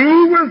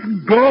through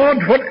with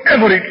God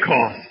whatever it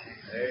costs.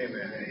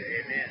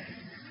 Amen.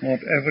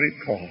 Whatever it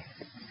costs.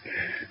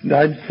 And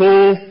I'm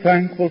so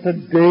thankful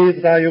today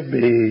that I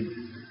obeyed.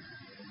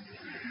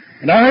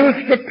 And I was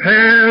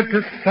prepared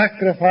to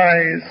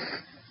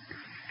sacrifice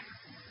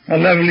a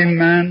lovely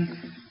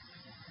man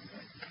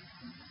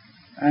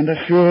and a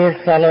sure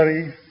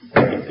salary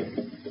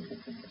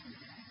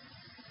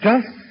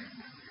just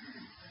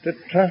to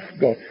trust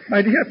God.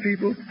 My dear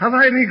people, have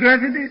I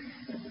regretted it?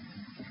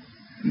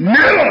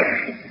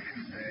 Never!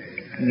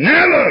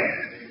 Never!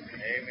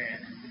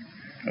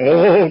 Amen.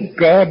 Oh,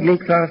 God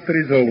looks after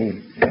His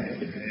own.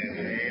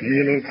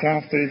 He looks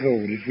after His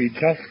own if we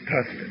just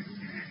trust Him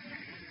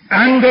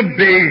and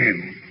obey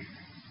Him.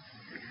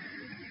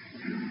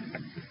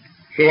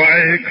 So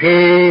I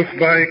close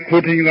by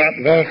quoting that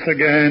verse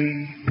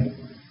again.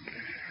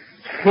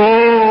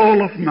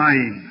 Soul of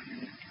mine,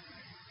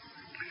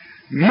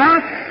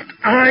 must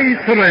I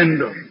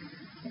surrender?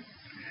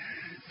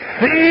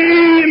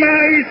 See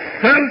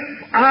myself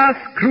as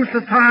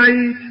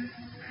crucified,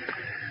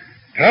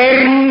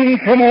 turn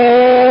from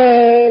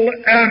all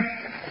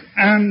earth's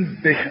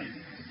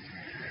ambition,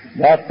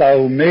 that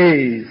thou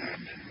mayst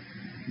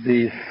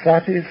be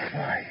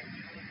satisfied.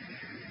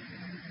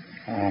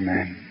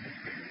 Amen.